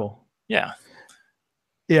 very cool. yeah.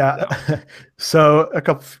 Yeah. So a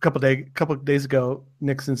couple of days ago,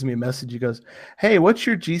 Nick sends me a message. He goes, "Hey, what's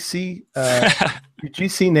your GC your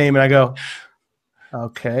GC name?" And I go,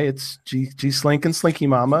 "Okay, it's G Slink and Slinky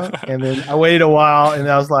Mama." And then I waited a while, and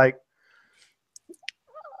I was like,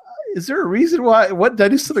 "Is there a reason why? What did I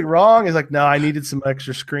do something wrong?" He's like, "No, I needed some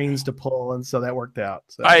extra screens to pull, and so that worked out."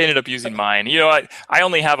 So I ended up using mine. I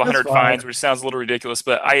only have 100 fine. finds, which sounds a little ridiculous,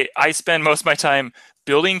 but I spend most of my time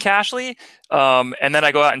building Cachly, and then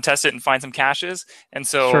I go out and test it and find some caches. And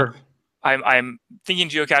so sure. I'm thinking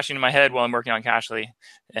geocaching in my head while I'm working on Cachly,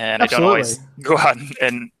 and Absolutely. I don't always go out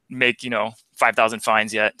and make 5,000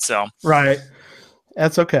 finds yet. So Right.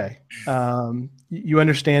 That's okay. You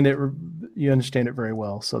understand it. You understand it very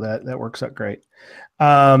well, so that works out great.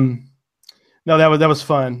 No, that was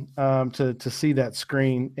fun to see that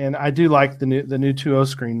screen, and I do like the new 2.0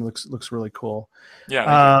 screen. Looks really cool.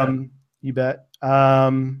 Yeah. You bet.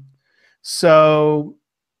 So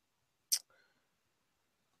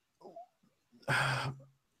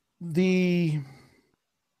the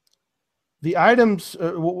items.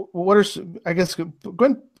 What are, I guess? Go ahead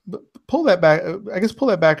and pull that back. I guess pull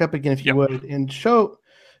that back up again if you would, and show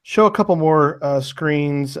a couple more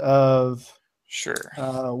screens of. Sure.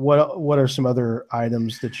 What are some other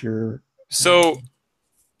items that you're? So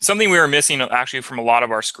something we were missing actually from a lot of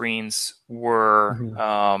our screens were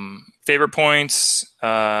favorite points,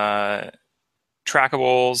 trackables,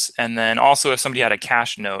 and then also if somebody had a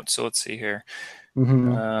cache note. So let's see here.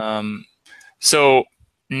 So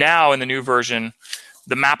now in the new version,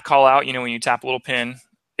 the map call out, when you tap a little pin,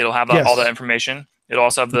 it'll have all that information. It'll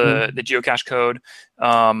also have the geocache code.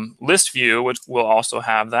 List view, which will also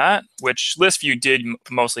have that, which list view did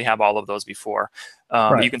mostly have all of those before.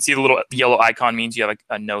 Right. You can see the little yellow icon means you have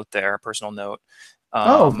a note there, a personal note.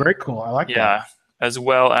 Very cool. I like that. Yeah, as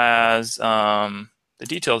well as the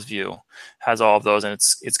details view has all of those, and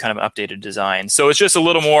it's kind of an updated design. So it's just a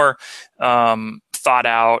little more thought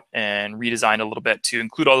out and redesigned a little bit to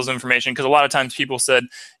include all those information, because a lot of times people said,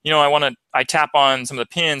 I tap on some of the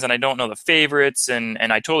pins and I don't know the favorites, and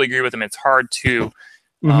I totally agree with them. It's hard to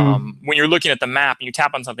when you're looking at the map and you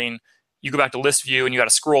tap on something, you go back to list view and you got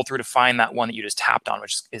to scroll through to find that one that you just tapped on,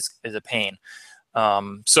 which is a pain.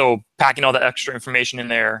 So packing all that extra information in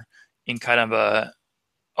there in kind of a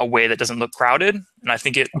way that doesn't look crowded, and I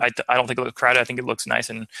think I don't think it looks crowded. I think it looks nice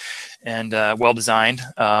and well designed.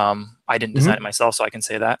 I didn't design it myself, so I can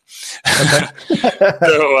say that. Okay.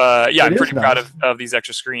 So I'm pretty nice. proud of these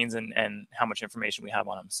extra screens and how much information we have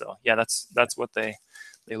on them. So yeah, that's what they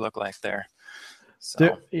look like there.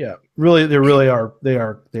 So really, they really are. They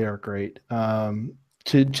are great to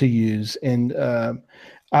use, and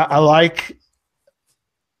I like.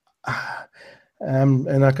 I'm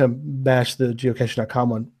not going to bash the geocaching.com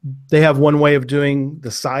one. They have one way of doing the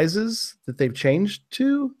sizes that they've changed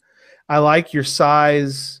to. I like your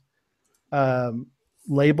size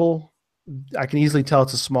label. I can easily tell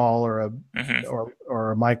it's a small or a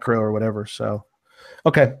micro or whatever. So,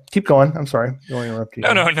 okay, keep going. I'm sorry. I don't want to interrupt you.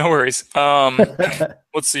 No worries.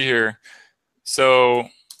 Let's see here. So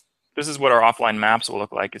this is what our offline maps will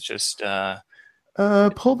look like. It's just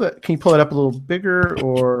can you pull it up a little bigger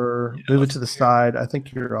or move it to the side? I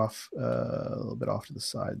think you're off a little bit off to the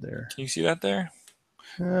side there. Can you see that there?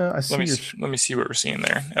 I see. Let me see what we're seeing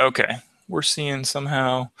there. Okay, we're seeing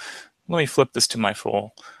somehow. Let me flip this to my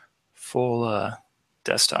full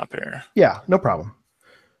desktop here. Yeah, no problem.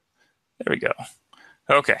 There we go.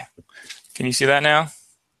 Okay, can you see that now?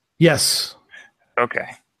 Yes.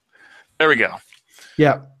 Okay, there we go.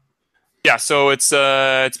 Yeah. Yeah, so it's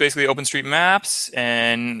basically OpenStreetMaps,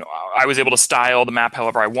 and I was able to style the map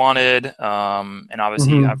however I wanted, and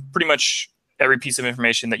obviously you have pretty much every piece of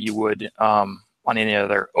information that you would on any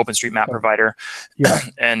other OpenStreetMap provider. Yeah.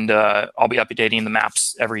 And I'll be updating the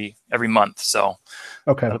maps every month, so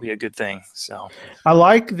that'll be a good thing. So I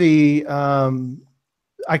like the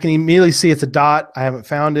I can immediately see it's a dot. I haven't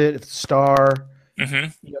found it. It's a star.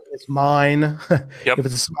 It's mine. Yep. If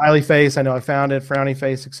it's a smiley face, I know I found it. Frowny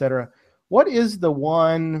face, etc. What is the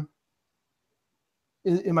one?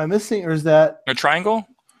 Am I missing, or is that a triangle?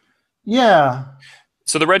 Yeah.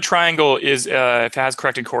 So the red triangle is if it has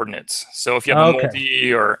corrected coordinates. So if you have a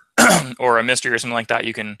multi or or a mystery or something like that,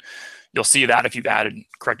 you'll see that if you've added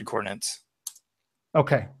corrected coordinates.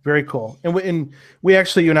 Okay, very cool. And we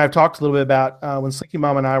actually, you and I have talked a little bit about when Slinky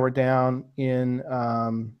Mom and I were down in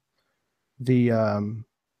doing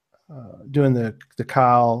the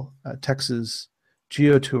Kyle Texas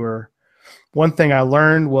Geo Tour. one thing I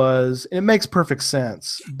learned was, and it makes perfect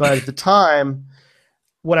sense, but at the time,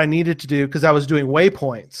 what I needed to do, because I was doing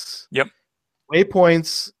waypoints. Yep.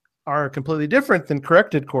 Waypoints are completely different than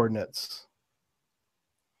corrected coordinates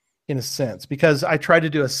in a sense, because I tried to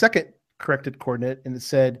do a second corrected coordinate and it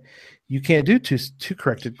said you can't do two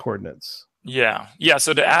corrected coordinates. Yeah.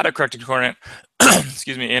 So to add a corrected coordinate,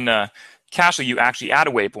 excuse me, in Cachly, you actually add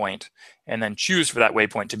a waypoint and then choose for that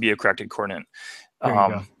waypoint to be a corrected coordinate. There you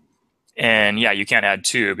go. And yeah, you can't add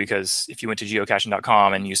two, because if you went to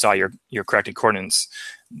geocaching.com and you saw your corrected coordinates,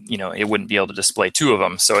 it wouldn't be able to display two of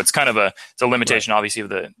them. So it's kind of a limitation, obviously, of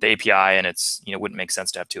the API, and it's, wouldn't make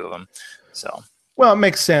sense to have two of them. So. Well, it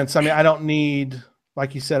makes sense. I mean, I don't need,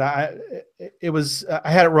 like you said, I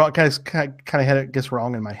had it wrong, kind of had it, I guess,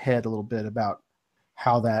 wrong in my head a little bit about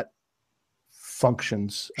how that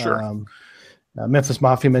functions. Sure. Memphis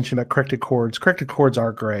Mafia mentioned about corrected chords. Corrected chords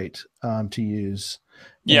are great to use.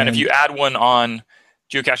 Yeah, and if you add one on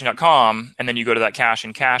geocaching.com and then you go to that cache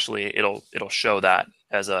in Cachly, it'll show that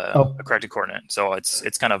as a corrected coordinate. So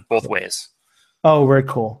it's kind of both ways. Oh, very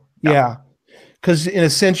cool. Yeah. Because in a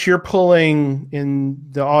sense, you're pulling in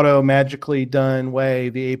the auto magically done way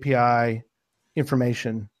the API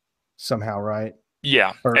information somehow, right?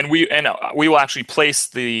 Yeah, and we will actually place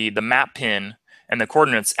the map pin and the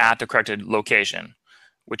coordinates at the corrected location,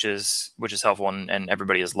 which is helpful and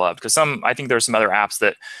everybody has loved. Because I think there's some other apps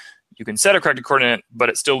that you can set a corrected coordinate, but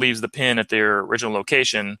it still leaves the pin at their original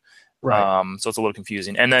location. Right. So it's a little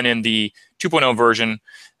confusing. And then in the 2.0 version,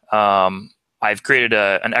 I've created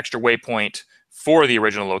an extra waypoint for the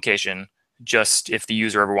original location, just if the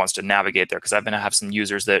user ever wants to navigate there. Because I've been to have some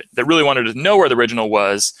users that really wanted to know where the original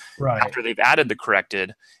was after they've added the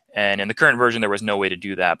corrected. And in the current version, there was no way to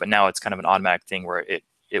do that. But now it's kind of an automatic thing where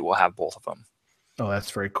it will have both of them. Oh,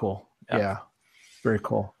 that's very cool. Yeah. Very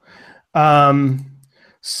cool.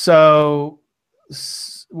 So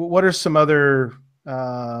what are some other,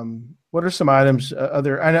 what are some items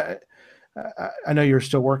I know you're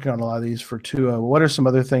still working on a lot of these for 2.0. What are some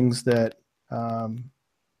other things that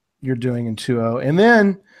you're doing in 2.0? And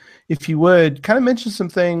then if you would kind of mention some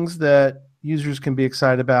things that users can be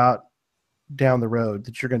excited about down the road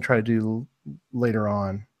that you're going to try to do later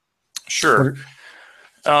on. Sure.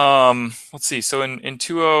 Let's see. So in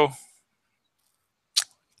 2.0,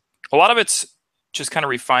 a lot of it's just kind of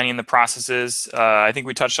refining the processes. I think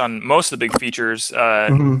we touched on most of the big features.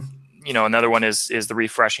 Another one is the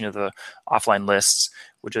refreshing of the offline lists,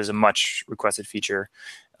 which is a much requested feature.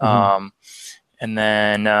 And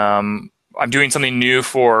then I'm doing something new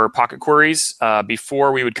for pocket queries.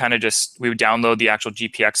 Before we would download the actual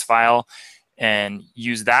GPX file and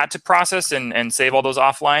use that to process and save all those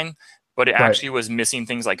offline. But it actually was missing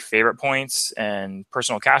things like favorite points and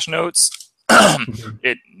personal cache notes.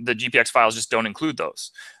 The GPX files just don't include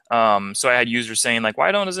those. So I had users saying like,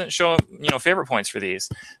 why doesn't it show favorite points for these?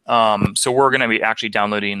 So we're going to be actually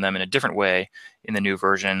downloading them in a different way in the new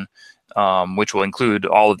version, which will include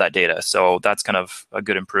all of that data. So that's kind of a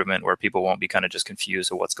good improvement where people won't be kind of just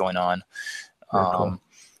confused of what's going on. Cool.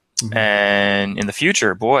 And in the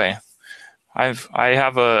future, boy, I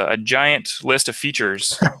have a giant list of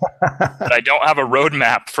features, but I don't have a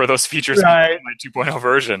roadmap for those features in my 2.0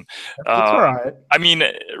 version. That's all right. I mean,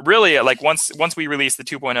 really, like once we release the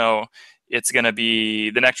 2.0, it's going to be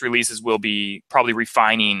the next releases will be probably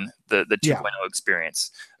refining the 2.0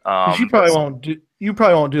 experience. You probably won't do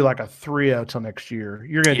like a 3.0 till next year.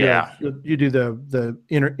 You're going to do the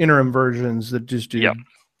interim versions that just do.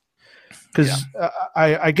 Because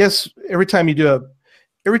I guess every time you do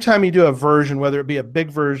a version, whether it be a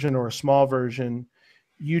big version or a small version,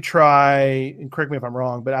 you try, and correct me if I'm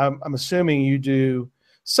wrong, but I'm assuming you do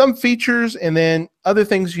some features and then other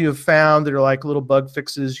things you have found that are like little bug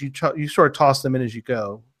fixes, you sort of toss them in as you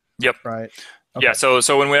go. Yep. Right. Okay. Yeah. So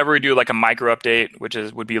whenever we do like a micro update, which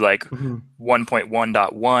would be like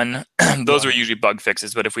 1.1.1, those are usually bug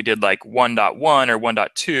fixes. But if we did like 1.1 or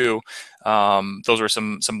 1.2, those are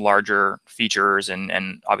some larger features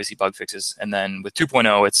and obviously bug fixes. And then with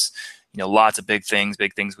 2.0, it's lots of big things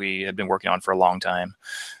we have been working on for a long time.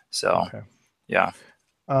 So yeah.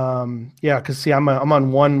 Because see, I'm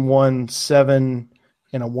on 1.1.7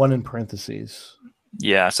 and a 1 in parentheses.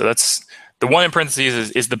 Yeah. So that's the 1 in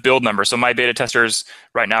parentheses is the build number. So my beta testers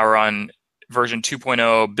right now are on version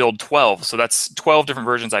 2.0 build 12. So that's 12 different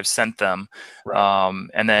versions I've sent them. Right.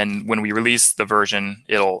 And then when we release the version,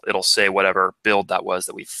 it'll say whatever build that was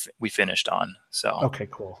that we finished on. So okay,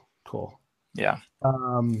 cool. Yeah.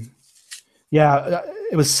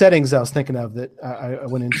 It was settings I was thinking of that I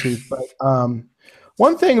went into. But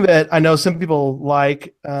one thing that I know some people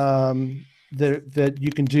like that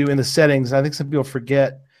you can do in the settings, I think some people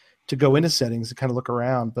forget, to go into settings and kind of look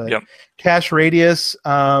around. But Yep. cache radius,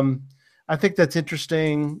 I think that's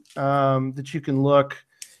interesting, that you can look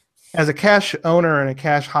as a cache owner and a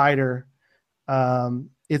cache hider.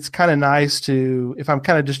 It's kind of nice to, if I'm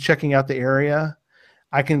kind of just checking out the area,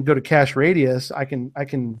 I can go to cache radius. I can,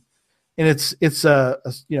 and it's if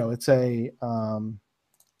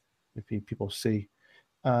people see,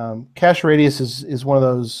 cache radius is one of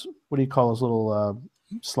those, what do you call those little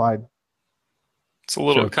slide? It's a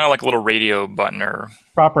little kind of like a little radio button or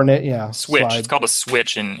Proper net, yeah. switch. Slide. It's called a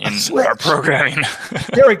switch in switch. our programming.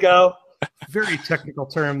 There we go. Very technical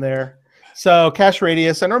term there. So cache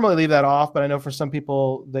radius, I normally leave that off, but I know for some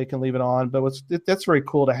people they can leave it on. But that's very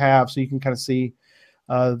cool to have, so you can kind of see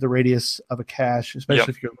the radius of a cache,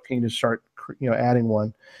 especially if you're looking to start adding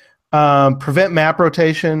one. Prevent map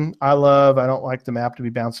rotation. I don't like the map to be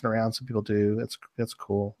bouncing around. Some people do. That's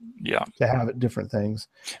cool. Yeah. To have it different things.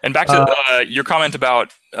 And back to your comment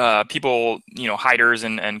about people, hiders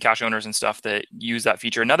and cache owners and stuff that use that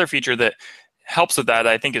feature. Another feature that helps with that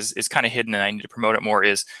I think is kind of hidden and I need to promote it more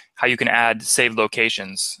is how you can add saved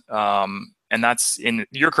locations. And that's in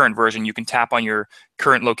your current version. You can tap on your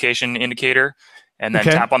current location indicator and then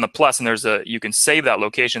tap on the plus, and you can save that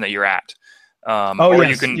location that you're at.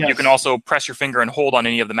 You can also press your finger and hold on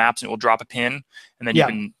any of the maps and it will drop a pin, and then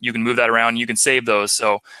you can move that around and you can save those.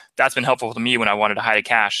 So that's been helpful to me when I wanted to hide a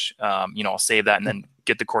cache. I'll save that and then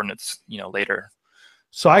get the coordinates later.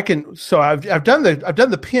 So I've done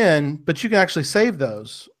the pin, but you can actually save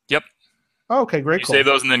those. Yep. Oh, okay, great. Save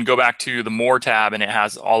those and then go back to the more tab and it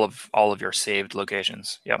has all of your saved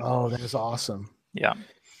locations. Yep. Oh, that is awesome. Yeah.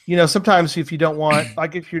 Sometimes if you don't want,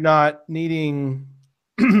 like if you're not needing,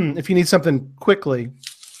 if you need something quickly,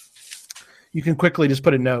 you can quickly just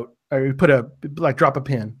put a note or you drop a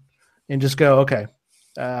pin and just go, okay,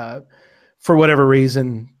 for whatever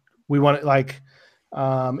reason, we want it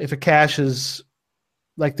if a cache is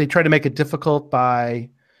they try to make it difficult by,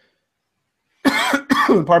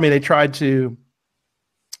 pardon me, the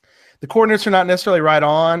coordinates are not necessarily right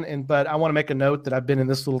on, but I want to make a note that I've been in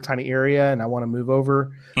this little tiny area and I want to move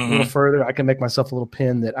over a little further. I can make myself a little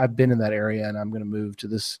pin that I've been in that area and I'm going to move to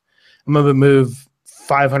this. I'm going to move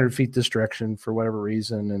 500 feet this direction for whatever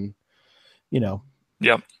reason. And,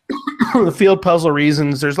 Yep. the field puzzle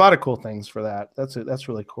reasons, there's a lot of cool things for that. That's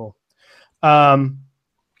really cool. The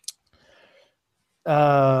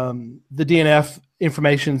DNF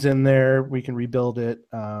information's in there. We can rebuild it.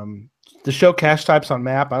 The show cache types on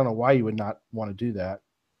map, I don't know why you would not want to do that.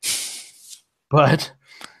 But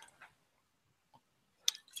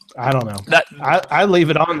I don't know. I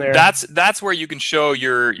leave it on there. That's where you can show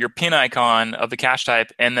your pin icon of the cache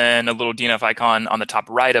type and then a little DNF icon on the top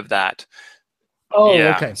right of that. Oh,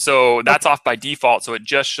 yeah. Okay. So that's off by default, so it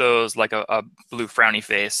just shows like a blue frowny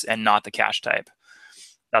face and not the cache type.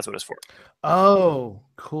 That's what it's for. Oh,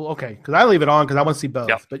 cool. Okay. Because I leave it on because I want to see both.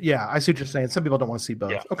 Yep. But yeah, I see what you're saying. Some people don't want to see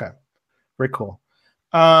both. Yeah. Okay. Very cool.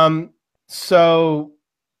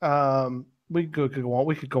 We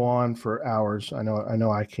could go on for hours. I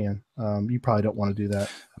know I can. You probably don't want to do that.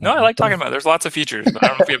 No, I like talking about it. There's lots of features, but I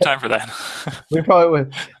don't know if we have time for that. We probably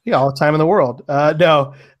would. Yeah, all the time in the world.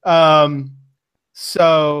 No.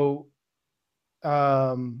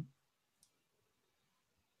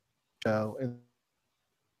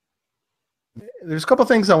 There's a couple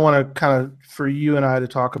things I want to kind of for you and I to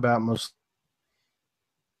talk about most.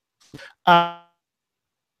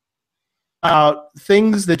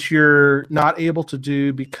 Things that you're not able to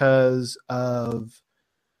do because of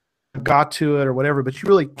got to it or whatever, but you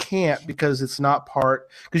really can't because it's not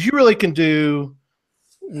because you really can do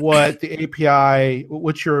what the API,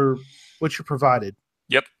 what you're provided.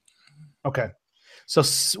 Yep. Okay. So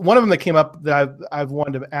one of them that came up that I've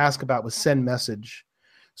wanted to ask about was send message.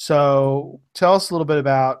 So tell us a little bit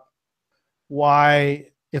about why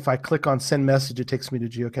if I click on send message, it takes me to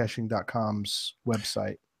geocaching.com's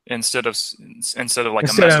website. Instead of a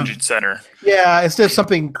message center. Yeah, instead of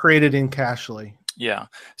something created in Cachly. Yeah.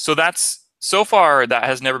 So far that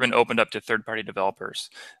has never been opened up to third-party developers.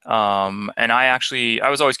 And I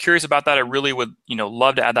was always curious about that. I really would,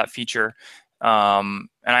 love to add that feature. And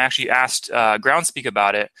I actually asked Groundspeak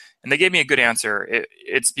about it, and they gave me a good answer.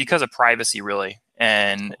 It's because of privacy, really.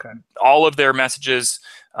 And all of their messages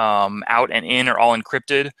out and in are all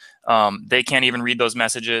encrypted. They can't even read those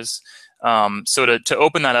messages. So to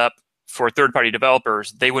open that up for third-party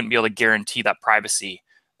developers, they wouldn't be able to guarantee that privacy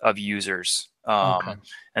of users.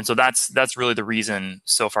 And so that's really the reason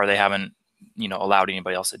so far they haven't allowed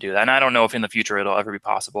anybody else to do that. And I don't know if in the future it'll ever be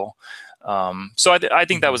possible. So I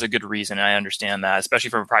think that was a good reason. And I understand that, especially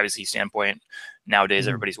from a privacy standpoint. Nowadays,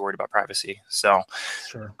 everybody's worried about privacy. So,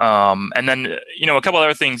 Sure. and then, a couple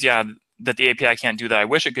other things, that the API can't do that I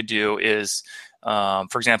wish it could do is, for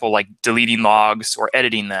example, like deleting logs or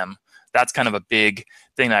editing them. That's kind of a big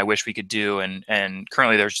thing that I wish we could do. And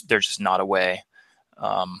currently there's just not a way.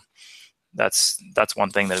 That's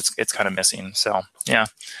one thing that it's kind of missing. So, yeah.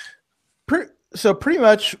 So pretty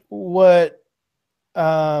much what,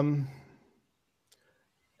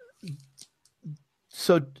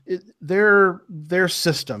 their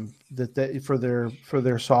system that they for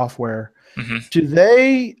their software, do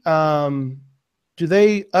they update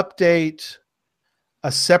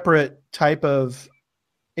a separate type of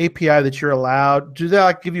API that you're allowed? Do they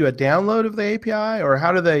like give you a download of the API, or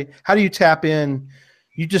how do you tap in?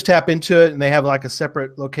 You just tap into it and they have like a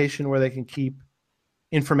separate location where they can keep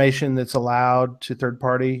information that's allowed to third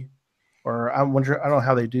party? Or I don't know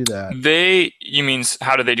how they do that. You mean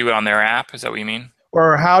how do they do it on their app? Is that what you mean?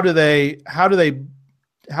 Or how do they put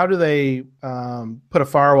a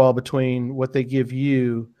firewall between what they give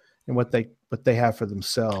you and what they have for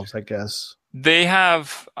themselves, I guess? They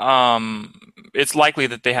have, it's likely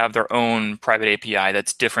that they have their own private API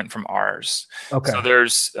that's different from ours. Okay. So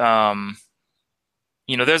there's, there's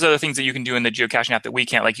other things that you can do in the geocaching app that we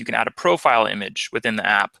can't. Like you can add a profile image within the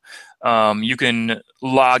app. You can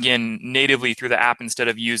log in natively through the app instead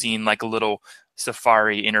of using like a little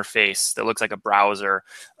Safari interface that looks like a browser.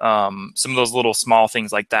 Some of those little small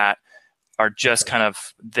things like that are just kind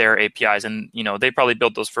of their APIs, and they probably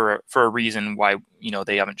built those for a reason why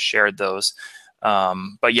they haven't shared those.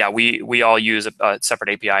 But yeah, we all use a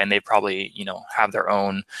separate API, and they probably have their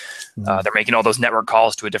own. They're making all those network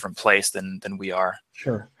calls to a different place than we are.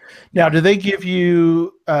 Sure. Now, do they give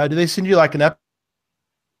you? Do they send you like an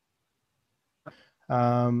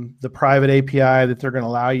the private API that they're going to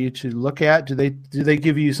allow you to look at? Do they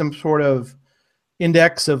give you some sort of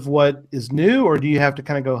index of what is new, or do you have to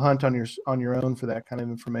kind of go hunt on your own for that kind of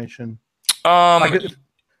information?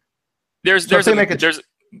 There's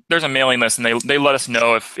a mailing list, and they let us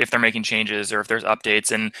know if they're making changes or if there's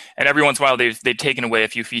updates, and every once in a while they've taken away a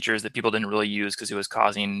few features that people didn't really use because it was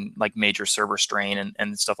causing like major server strain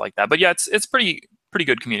and stuff like that. But yeah, it's pretty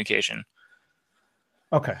good communication.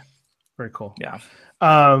 Okay, very cool. Yeah.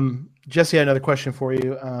 Jesse, I had another question for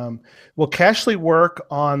you. Will Cachly work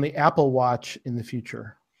on the Apple Watch in the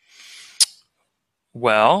future?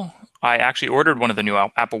 Well, I actually ordered one of the new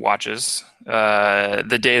Apple Watches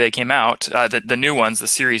the day they came out. The new ones, the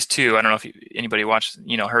Series 2. I don't know if anybody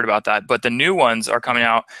heard about that, but the new ones are coming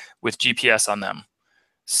out with GPS on them.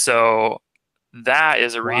 So that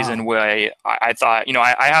is a reason why I thought,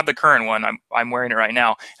 I have the current one. I'm wearing it right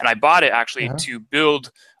now, and I bought it actually to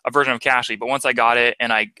build a version of Cachly. But once I got it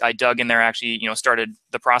and I dug in there, actually, started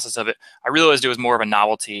the process of it, I realized it was more of a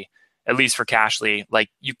novelty, at least for Cachly. Like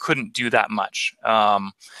you couldn't do that much.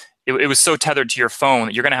 It was so tethered to your phone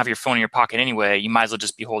that you're going to have your phone in your pocket anyway. You might as well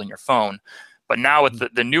just be holding your phone. But now with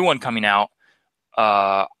the new one coming out,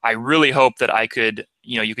 I really hope that I could,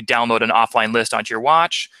 you could download an offline list onto your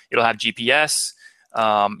watch. It'll have GPS.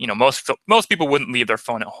 Most people wouldn't leave their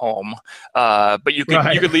phone at home, but you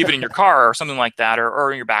could leave it in your car or something like that,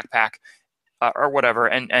 or in your backpack, or whatever,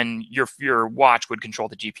 and your watch would control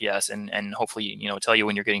the GPS and hopefully tell you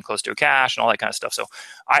when you're getting close to a cache and all that kind of stuff. So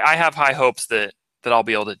I have high hopes that I'll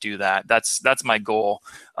be able to do that. That's my goal.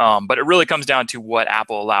 But it really comes down to what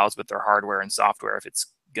Apple allows with their hardware and software, if it's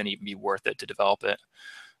going to even be worth it to develop it.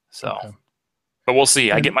 So. Okay. But we'll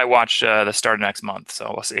see. I get my watch the start of next month,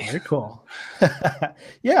 so we'll see. Very cool.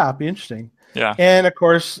 Yeah, it'll be interesting. Yeah. And of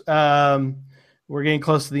course, we're getting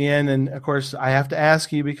close to the end, and of course, I have to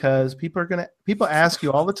ask you because people ask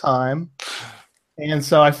you all the time, and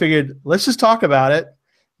so I figured let's just talk about it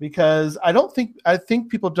because I think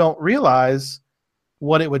people don't realize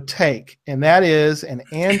what it would take, and that is an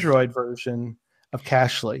Android version of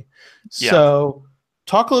Cachly. Yeah. So,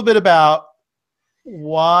 talk a little bit about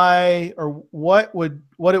why or what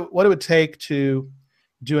it would take to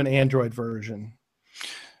do an Android version.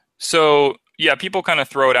 So yeah, people kind of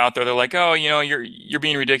throw it out there. They're like, oh, you're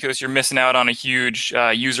being ridiculous. You're missing out on a huge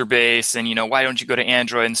user base, and why don't you go to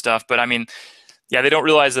Android and stuff? But I mean, yeah, they don't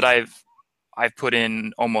realize that I've put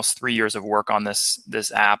in almost 3 years of work on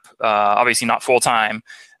this app. Obviously not full time,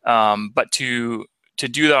 but to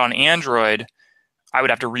do that on Android, I would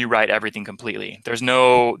have to rewrite everything completely. There's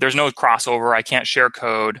no crossover. I can't share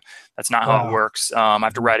code. That's not how it works. I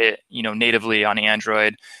have to write it, natively on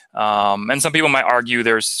Android. And some people might argue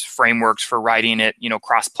there's frameworks for writing it,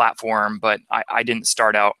 cross-platform, but I didn't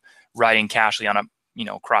start out writing Cachly on a,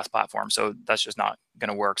 cross-platform. So that's just not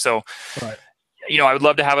going to work. So I would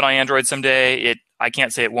love to have it on Android someday. I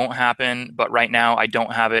can't say it won't happen, but right now I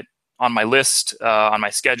don't have it on my list, on my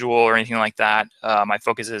schedule, or anything like that. My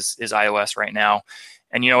focus is iOS right now.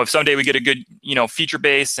 And if someday we get a good feature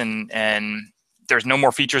base and there's no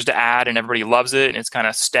more features to add and everybody loves it and it's kind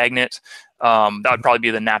of stagnant, that would probably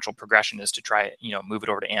be the natural progression, is to try move it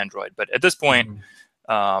over to Android. But at this point,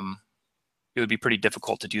 it would be pretty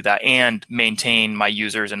difficult to do that and maintain my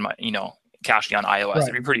users and my Cachly on iOS. Right.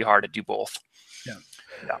 It'd be pretty hard to do both.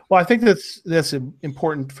 Yeah. Well, I think that's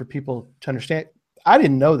important for people to understand. I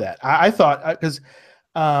didn't know that. I thought, because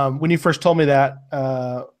when you first told me that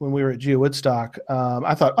when we were at Geo Woodstock,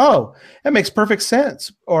 I thought, oh, that makes perfect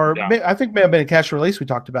sense. Or I think may have been a cache release. We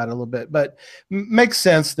talked about it a little bit, but makes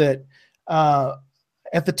sense that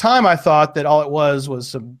at the time I thought that all it was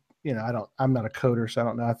some, I'm not a coder, so I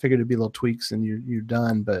don't know. I figured it'd be little tweaks and you're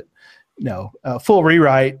done, but no, full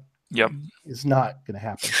rewrite. Yep, is not going to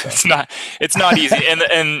happen. So. It's not easy, and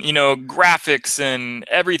graphics and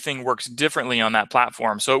everything works differently on that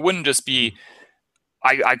platform. So it wouldn't just be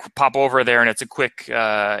I pop over there and it's a quick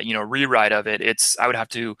rewrite of it. I would have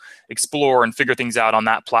to explore and figure things out on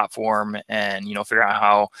that platform, and figure out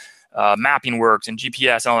how mapping works and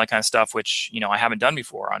GPS and all that kind of stuff, which I haven't done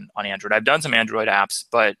before on Android. I've done some Android apps,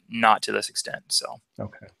 but not to this extent. So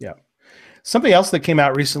okay, yeah. Something else that came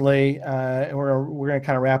out recently, and we're going to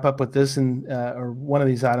kind of wrap up with this, and or one of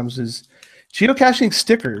these items is geocaching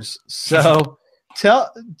stickers. So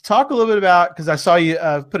talk a little bit about, because I saw you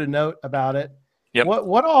put a note about it. Yep.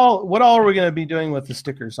 What all are we going to be doing with the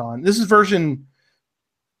stickers on? This is version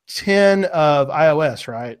 10 of iOS,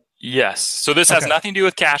 right? Yes. So this has nothing to do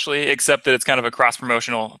with Cachly, except that it's kind of a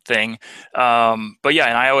cross-promotional thing. But yeah,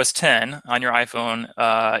 in iOS 10 on your iPhone,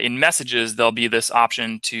 in Messages, there'll be this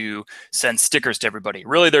option to send stickers to everybody.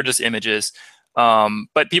 Really, they're just images.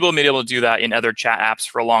 But people have been able to do that in other chat apps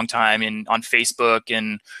for a long time, on Facebook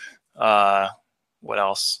and what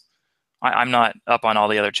else? I'm not up on all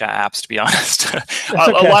the other chat apps, to be honest.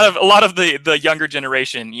 A lot of the younger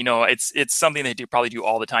generation, it's something they probably do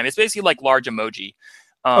all the time. It's basically like large emoji.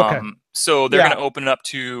 So they're going to open it up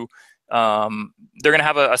to, they're going to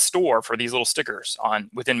have a store for these little stickers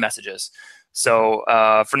within Messages. So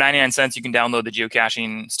for 99 cents, you can download the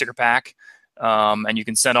geocaching sticker pack, and you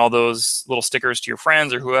can send all those little stickers to your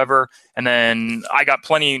friends or whoever. And then I got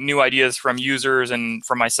plenty new ideas from users and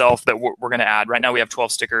from myself that we're going to add. Right now we have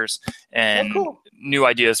 12 stickers and new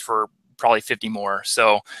ideas for probably 50 more.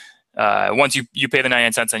 So once you pay the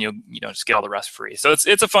 99 cents, then you'll just get all the rest free. So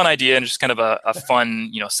it's a fun idea and just kind of a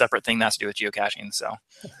fun separate thing that has to do with geocaching. So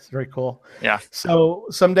that's very cool. Yeah. So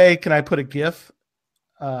someday, can I put a GIF,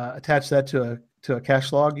 attach that to a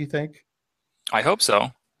cache log? You think? I hope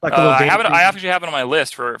so. Like I actually have it on my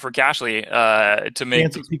list for Cachly to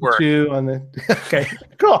make it work. On the okay,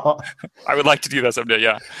 cool. I would like to do that someday.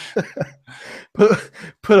 Yeah.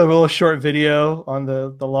 Put a little short video on the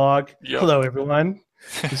log. Yep. Hello, everyone.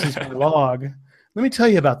 This is my log. Let me tell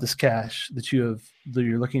you about this cache that you're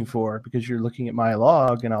looking for, because you're looking at my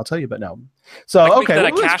log, and I'll tell you about now. So make that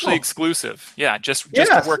a Cachly exclusive. Yeah, just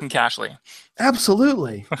to work in Cachly.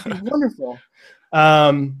 Absolutely, wonderful.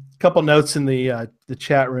 Couple notes in the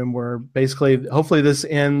chat room where basically, hopefully, this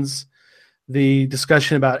ends the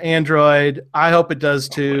discussion about Android. I hope it does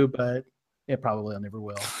too, but it probably never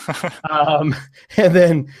will. And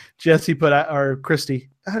then Jesse or Christy.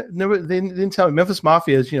 No, they didn't tell me. Memphis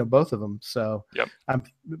Mafia is, both of them. So, yep.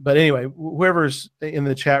 But anyway, whoever's in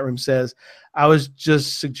the chat room says, I would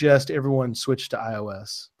just suggest everyone switch to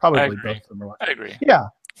iOS. Probably both of them are. I agree. Yeah,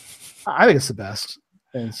 I think it's the best.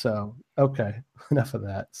 And so, okay, enough of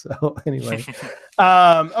that. So anyway,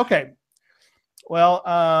 okay. Well,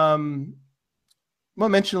 I'm going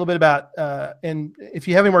to mention a little bit about, and if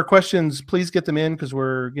you have any more questions, please get them in, because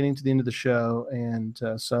we're getting to the end of the show. And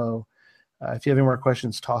so if you have any more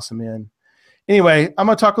questions, toss them in. Anyway, I'm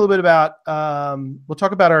going to talk a little bit about, we'll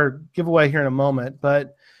talk about our giveaway here in a moment,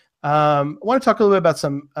 but I want to talk a little bit about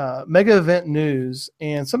some mega event news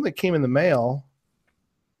and something that came in the mail.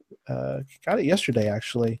 Got it yesterday,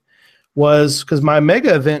 actually, was because my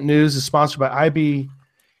mega event news is sponsored by IB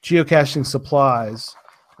Geocaching Supplies.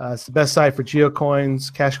 It's the best site for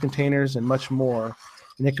geocoins, cache containers, and much more.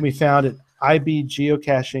 And it can be found at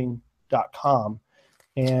ibgeocaching.com.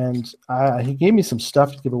 And he gave me some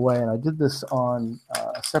stuff to give away, and I did this on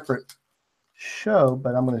a separate show,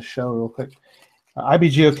 but I'm going to show real quick. IB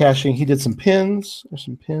Geocaching, he did some pins. There's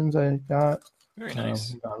some pins I got. Very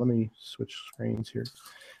nice. Let me switch screens here.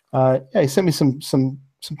 He sent me some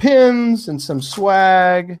pins and some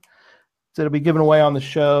swag that'll be given away on the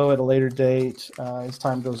show at a later date as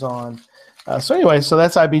time goes on. So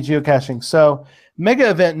that's IB Geocaching. So mega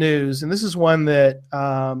event news, and this is one that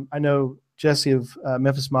I know Jesse of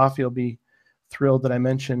Memphis Mafia will be thrilled that I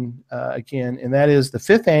mention again, and that is the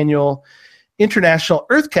 5th annual International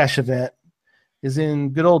Earth Cache event is in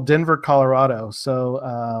good old Denver, Colorado.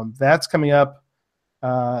 So that's coming up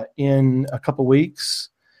in a couple weeks.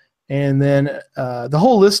 And then the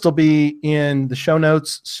whole list will be in the show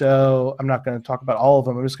notes. So I'm not going to talk about all of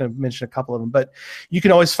them. I'm just going to mention a couple of them. But you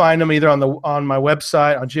can always find them either on my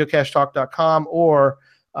website, on geocachetalk.com, or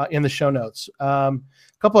in the show notes. A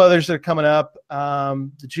couple others that are coming up.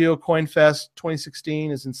 The Geo Coin Fest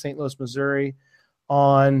 2016 is in St. Louis, Missouri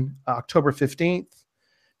on October 15th.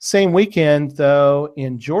 Same weekend, though,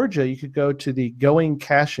 in Georgia, you could go to the Going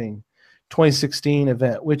Caching 2016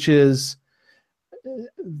 event, which is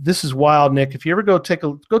this is wild, Nick. If you ever go take a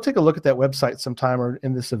look at that website sometime or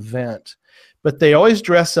in this event, but they always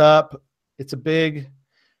dress up. It's a big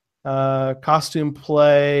costume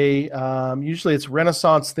play. Usually it's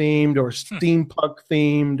Renaissance themed or steampunk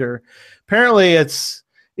themed, or apparently it's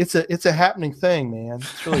a happening thing, man.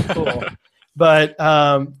 It's really cool. But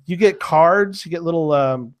you get cards, you get little,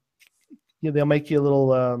 they'll make you a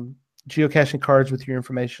little geocaching cards with your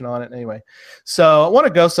information on it. Anyway, so I want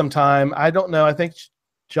to go sometime. I don't know. I think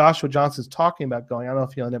Joshua Johnson's talking about going. I don't know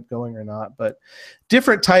if he'll end up going or not, but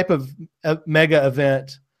different type of mega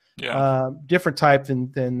event. Yeah. Different type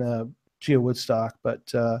than Geo Woodstock.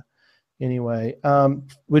 But anyway,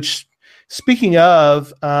 which speaking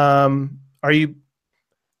of, are you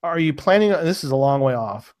planning? This is a long way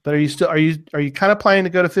off, but are you kind of planning to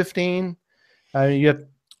go to 15? You have,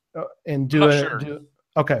 and do it. Sure.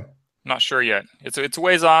 Okay. Not sure yet. It's a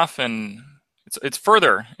ways off, and it's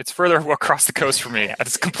further. It's further across the coast for me.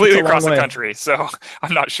 It's completely across the country, so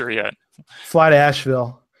I'm not sure yet. Fly to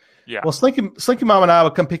Asheville. Yeah. Well, Slinky Mom and I will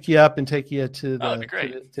come pick you up and take you to that'd be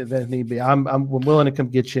great. To event if need be. I'm willing to come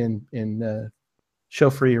get you and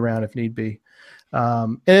chauffeur you around if need be.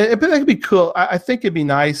 And that could be cool. I think it'd be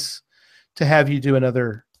nice to have you do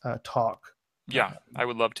another talk. Yeah, I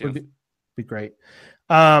would love to. Would be great.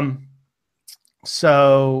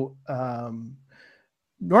 So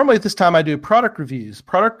normally at this time I do product reviews.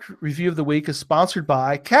 Product review of the week is sponsored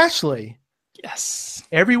by Cachly. Yes.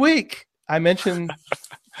 Every week I mention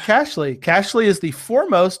Cachly. Cachly is the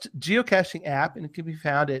foremost geocaching app, and it can be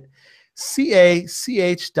found at cach.ly.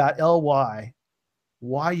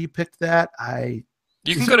 Why you picked that?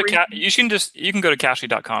 You can go to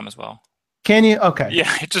cachly.com as well. Can you? Okay.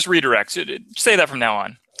 Yeah, it just redirects. Say that from now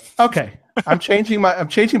on. Okay. I'm changing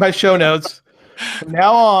my show notes. From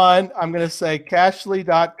now on, I'm going to say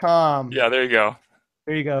cachly.com. Yeah, there you go.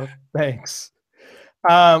 There you go. Thanks.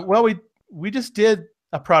 Well, we just did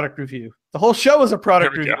a product review. The whole show was a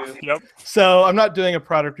product review. Yep. So I'm not doing a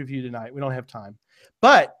product review tonight. We don't have time.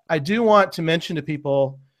 But I do want to mention to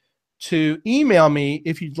people to email me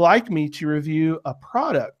if you'd like me to review a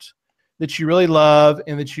product that you really love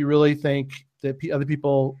and that you really think that other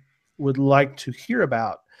people would like to hear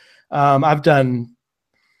about. I've done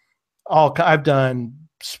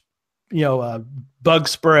bug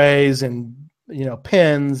sprays and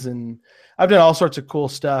pins, and I've done all sorts of cool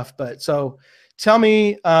stuff. But so tell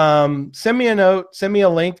me, send me a note, send me a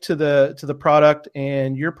link to the product,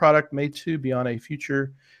 and your product may too be on a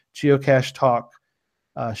future Geocache Talk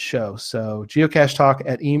show. So geocachetalk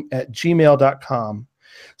at gmail.com.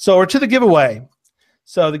 So we're to the giveaway.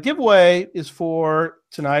 So the giveaway is for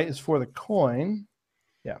tonight is for the coin.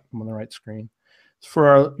 Yeah, I'm on the right screen. It's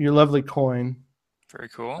for your lovely coin. Very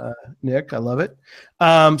cool. Nick, I love it.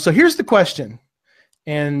 So here's the question.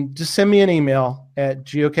 And just send me an email at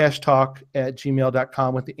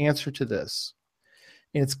geocachetalk@gmail.com with the answer to this.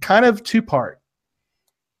 And it's kind of two-part.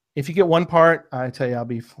 If you get one part, I tell you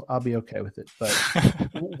I'll be okay with it. But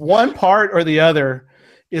one part or the other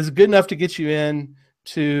is good enough to get you in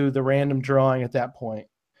to the random drawing at that point.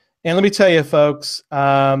 And let me tell you, folks,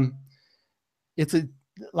 it's a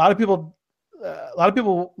lot of people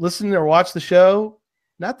listen or watch the show.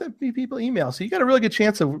 Not that many people email. So you got a really good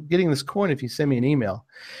chance of getting this coin if you send me an email.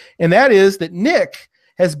 And that is that Nick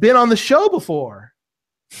has been on the show before.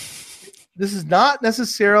 This is not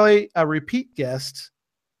necessarily a repeat guest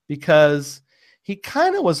because he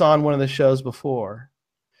kind of was on one of the shows before.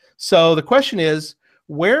 So the question is,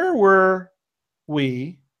 where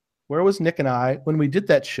was Nick and I when we did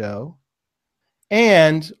that show?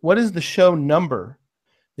 And what is the show number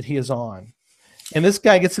that he is on? And this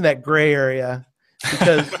guy gets in that gray area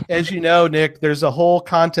because, as you know, Nick, there's a whole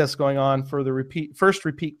contest going on for the first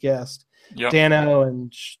repeat guest. Yep. Dano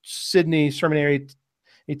and Sydney, Seminary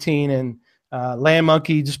 18, and Land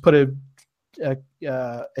Monkey just put a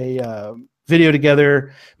video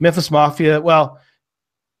together. Memphis Mafia. Well,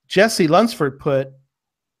 Jesse Lunsford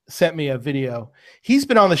sent me a video. He's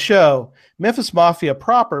been on the show. Memphis Mafia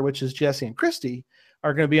proper, which is Jesse and Christy,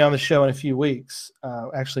 are going to be on the show in a few weeks,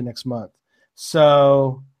 actually next month.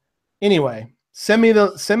 So anyway, send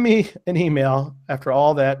me an email after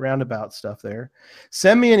all that roundabout stuff there.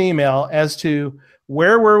 Send me an email as to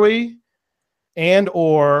where were we and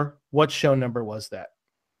or what show number was that.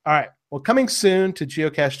 All right. Well, coming soon to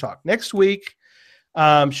Geocache Talk. Next week,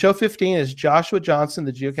 show 15 is Joshua Johnson,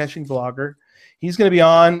 the geocaching blogger. He's going to be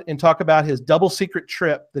on and talk about his double secret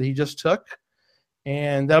trip that he just took.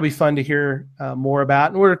 And that'll be fun to hear more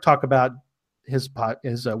about. And we're going to talk about his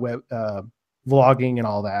web vlogging and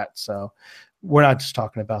all that. So we're not just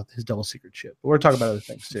talking about his double secret trip, but we're talking about other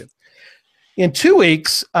things too. In 2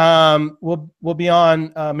 weeks, we'll be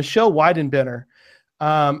on Michelle Weidenbender.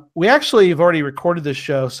 We actually have already recorded this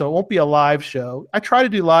show, so it won't be a live show. I try to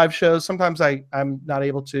do live shows. Sometimes I'm not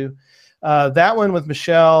able to. That one with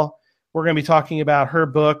Michelle, we're going to be talking about her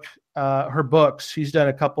books. She's done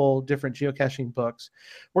a couple different geocaching books.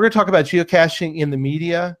 We're going to talk about geocaching in the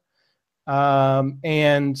media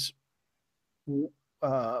and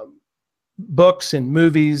books and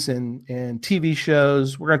movies and TV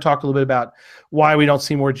shows. We're going to talk a little bit about why we don't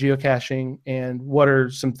see more geocaching and what are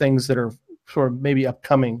some things that are sort of maybe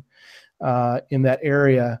upcoming in that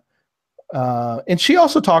area. And she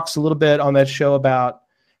also talks a little bit on that show about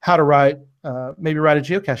how to maybe write a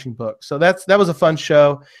geocaching book. So that was a fun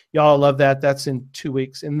show. Y'all love that. That's in 2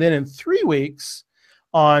 weeks. And then in 3 weeks,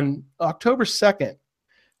 on October 2nd,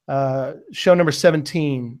 show number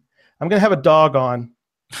 17, I'm going to have a dog on,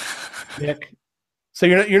 Nick. So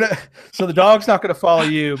you're not. So the dog's not going to follow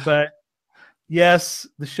you, but yes,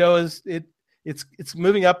 the show it's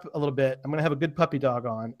moving up a little bit. I'm going to have a good puppy dog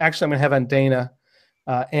on. Actually, I'm going to have on Dana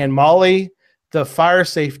and Molly, the fire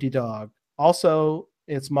safety dog. Also,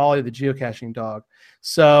 it's Molly, the geocaching dog.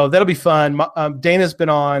 So that'll be fun. Dana's been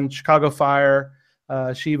on Chicago Fire.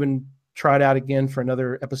 She even tried out again for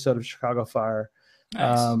another episode of Chicago Fire.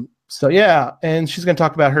 Nice. So yeah, and she's going to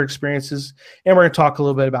talk about her experiences, and we're going to talk a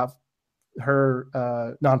little bit about her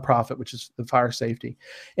nonprofit, which is the fire safety.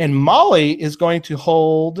 And Molly is going to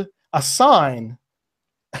hold a sign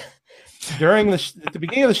at the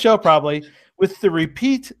beginning of the show, probably, with the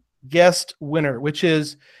repeat guest winner, which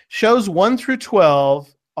is shows 1 through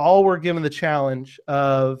 12. All were given the challenge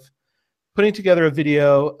of putting together a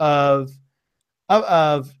video of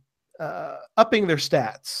upping their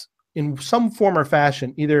stats in some form or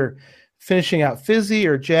fashion, either finishing out Fizzy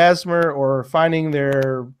or Jasmer or finding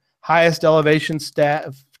their highest elevation stat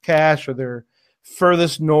cache or their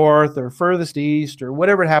furthest north or furthest east or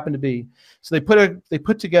whatever it happened to be. So they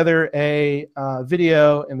put together a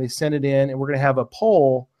video and they send it in, and we're going to have a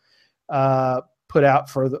poll put out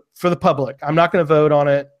for the public. I'm not going to vote on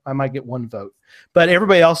it. I might get 1 vote, but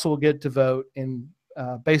everybody else will get to vote. And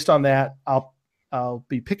based on that, I'll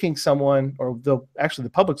be picking someone, or the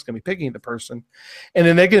public's going to be picking the person, and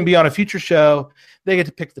then they're going to be on a future show. They get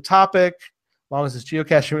to pick the topic, as long as it's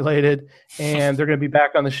geocaching related, and they're going to be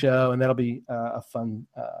back on the show, and that'll be a fun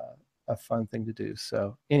thing to do.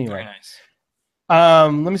 So anyway, very nice.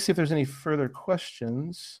 Let me see if there's any further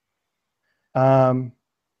questions.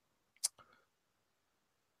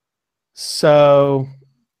 So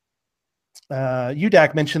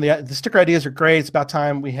UDAC mentioned the sticker ideas are great. It's about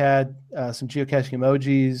time we had some geocaching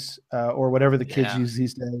emojis or whatever the kids use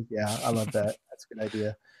these days. Yeah, I love that. That's a good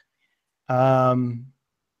idea.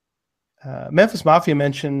 Memphis Mafia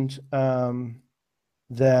mentioned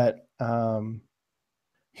that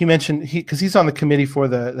he mentioned because he's on the committee for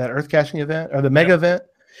that Earth caching event or the mega event.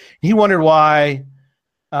 He wondered why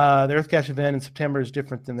the Earth cache event in September is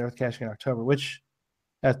different than the Earth caching in October, which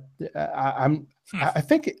I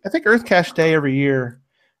think Earth Cache Day every year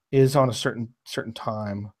is on a certain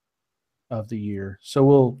time of the year.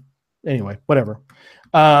 So anyway, whatever.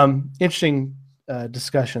 Interesting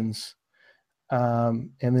discussions.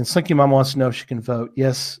 And then Slinky Mom wants to know if she can vote.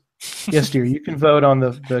 Yes, dear, you can vote on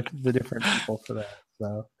the different people for that.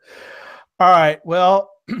 So, all right.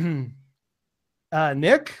 Well,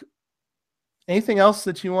 Nick, anything else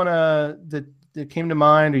that you want that came to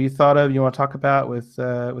mind or you thought of you want to talk about with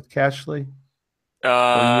Cachly?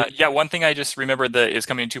 Yeah, one thing I just remembered that is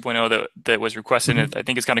coming in 2.0 that was requested, and I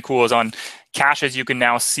think it's kind of cool, is on caches you can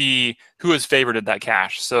now see who has favorited that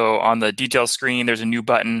cache. So on the details screen, there's a new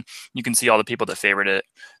button. You can see all the people that favored it.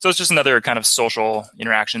 So it's just another kind of social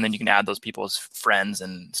interaction. Then you can add those people as friends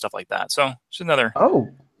and stuff like that. So it's just another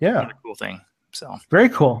cool thing. So very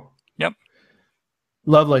cool. Yep.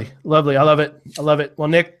 Lovely. I love it. Well,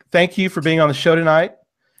 Nick, thank you for being on the show tonight.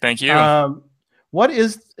 Thank you. what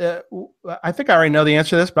is, I think I already know the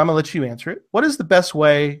answer to this, but I'm going to let you answer it. What is the best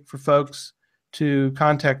way for folks to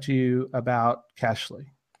contact you about Cachly?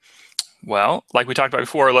 Well, like we talked about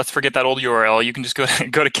before, let's forget that old URL. You can just go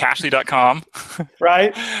to cachly.com.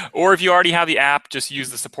 Right. Or if you already have the app, just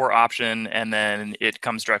use the support option, and then it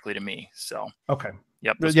comes directly to me. So, okay.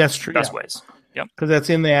 Yep. That's true. Best ways. Yep. Because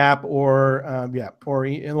that's in the app, or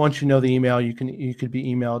once you know the email, you could be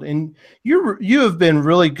emailed. And you have been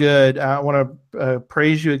really good. I want to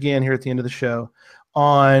praise you again here at the end of the show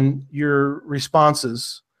on your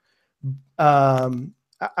responses.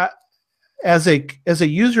 As a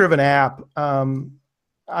user of an app,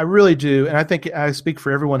 I really do, and I think I speak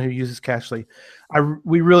for everyone who uses Cachly.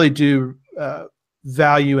 We really do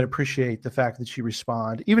value and appreciate the fact that you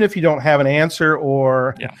respond, even if you don't have an answer,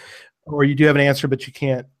 or you do have an answer but you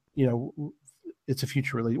can't. It's a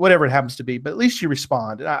future release, whatever it happens to be. But at least you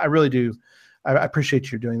respond. And I really do. I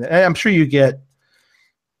appreciate you doing that. And I'm sure you get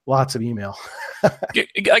lots of email. I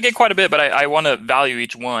get quite a bit, but I want to value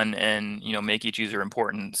each one and make each user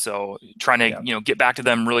important. So trying to get back to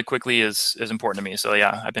them really quickly is important to me. So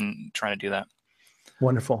yeah, I've been trying to do that.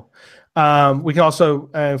 Wonderful. We can also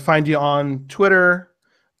find you on Twitter.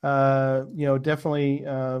 Definitely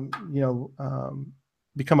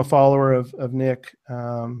become a follower of Nick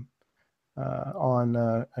on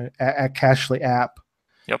at Cachly app.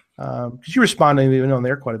 Yep. Because you respond even on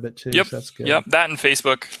there quite a bit too. Yep. So that's good. Yep. That and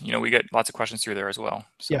Facebook. We get lots of questions through there as well.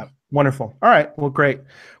 So. Yeah. Wonderful. All right. Well, great.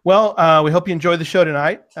 Well, we hope you enjoyed the show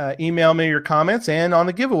tonight. Email me your comments, and on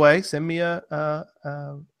the giveaway, send me a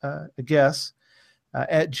guess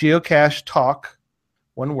at geocachetalk,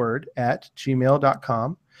 one word, at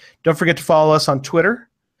gmail.com. Don't forget to follow us on Twitter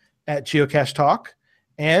at geocachetalk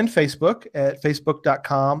and Facebook at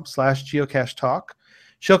facebook.com/geocachetalk.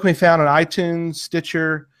 Show can be found on iTunes,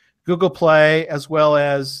 Stitcher, Google Play, as well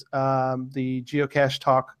as the Geocache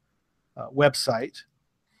Talk website.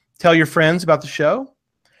 Tell your friends about the show.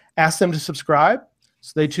 Ask them to subscribe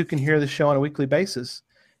so they too can hear the show on a weekly basis.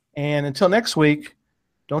 And until next week,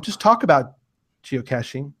 don't just talk about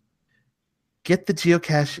geocaching. Get the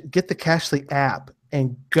Cachly app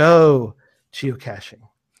and go geocaching.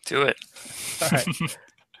 Do it. All right.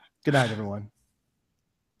 Good night, everyone.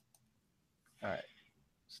 All right.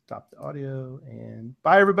 Stop the audio, and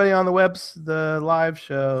bye everybody on the live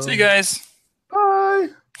show. See you guys. Bye.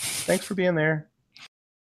 Thanks for being there.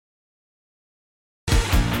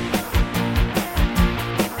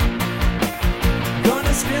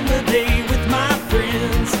 Gonna spend the day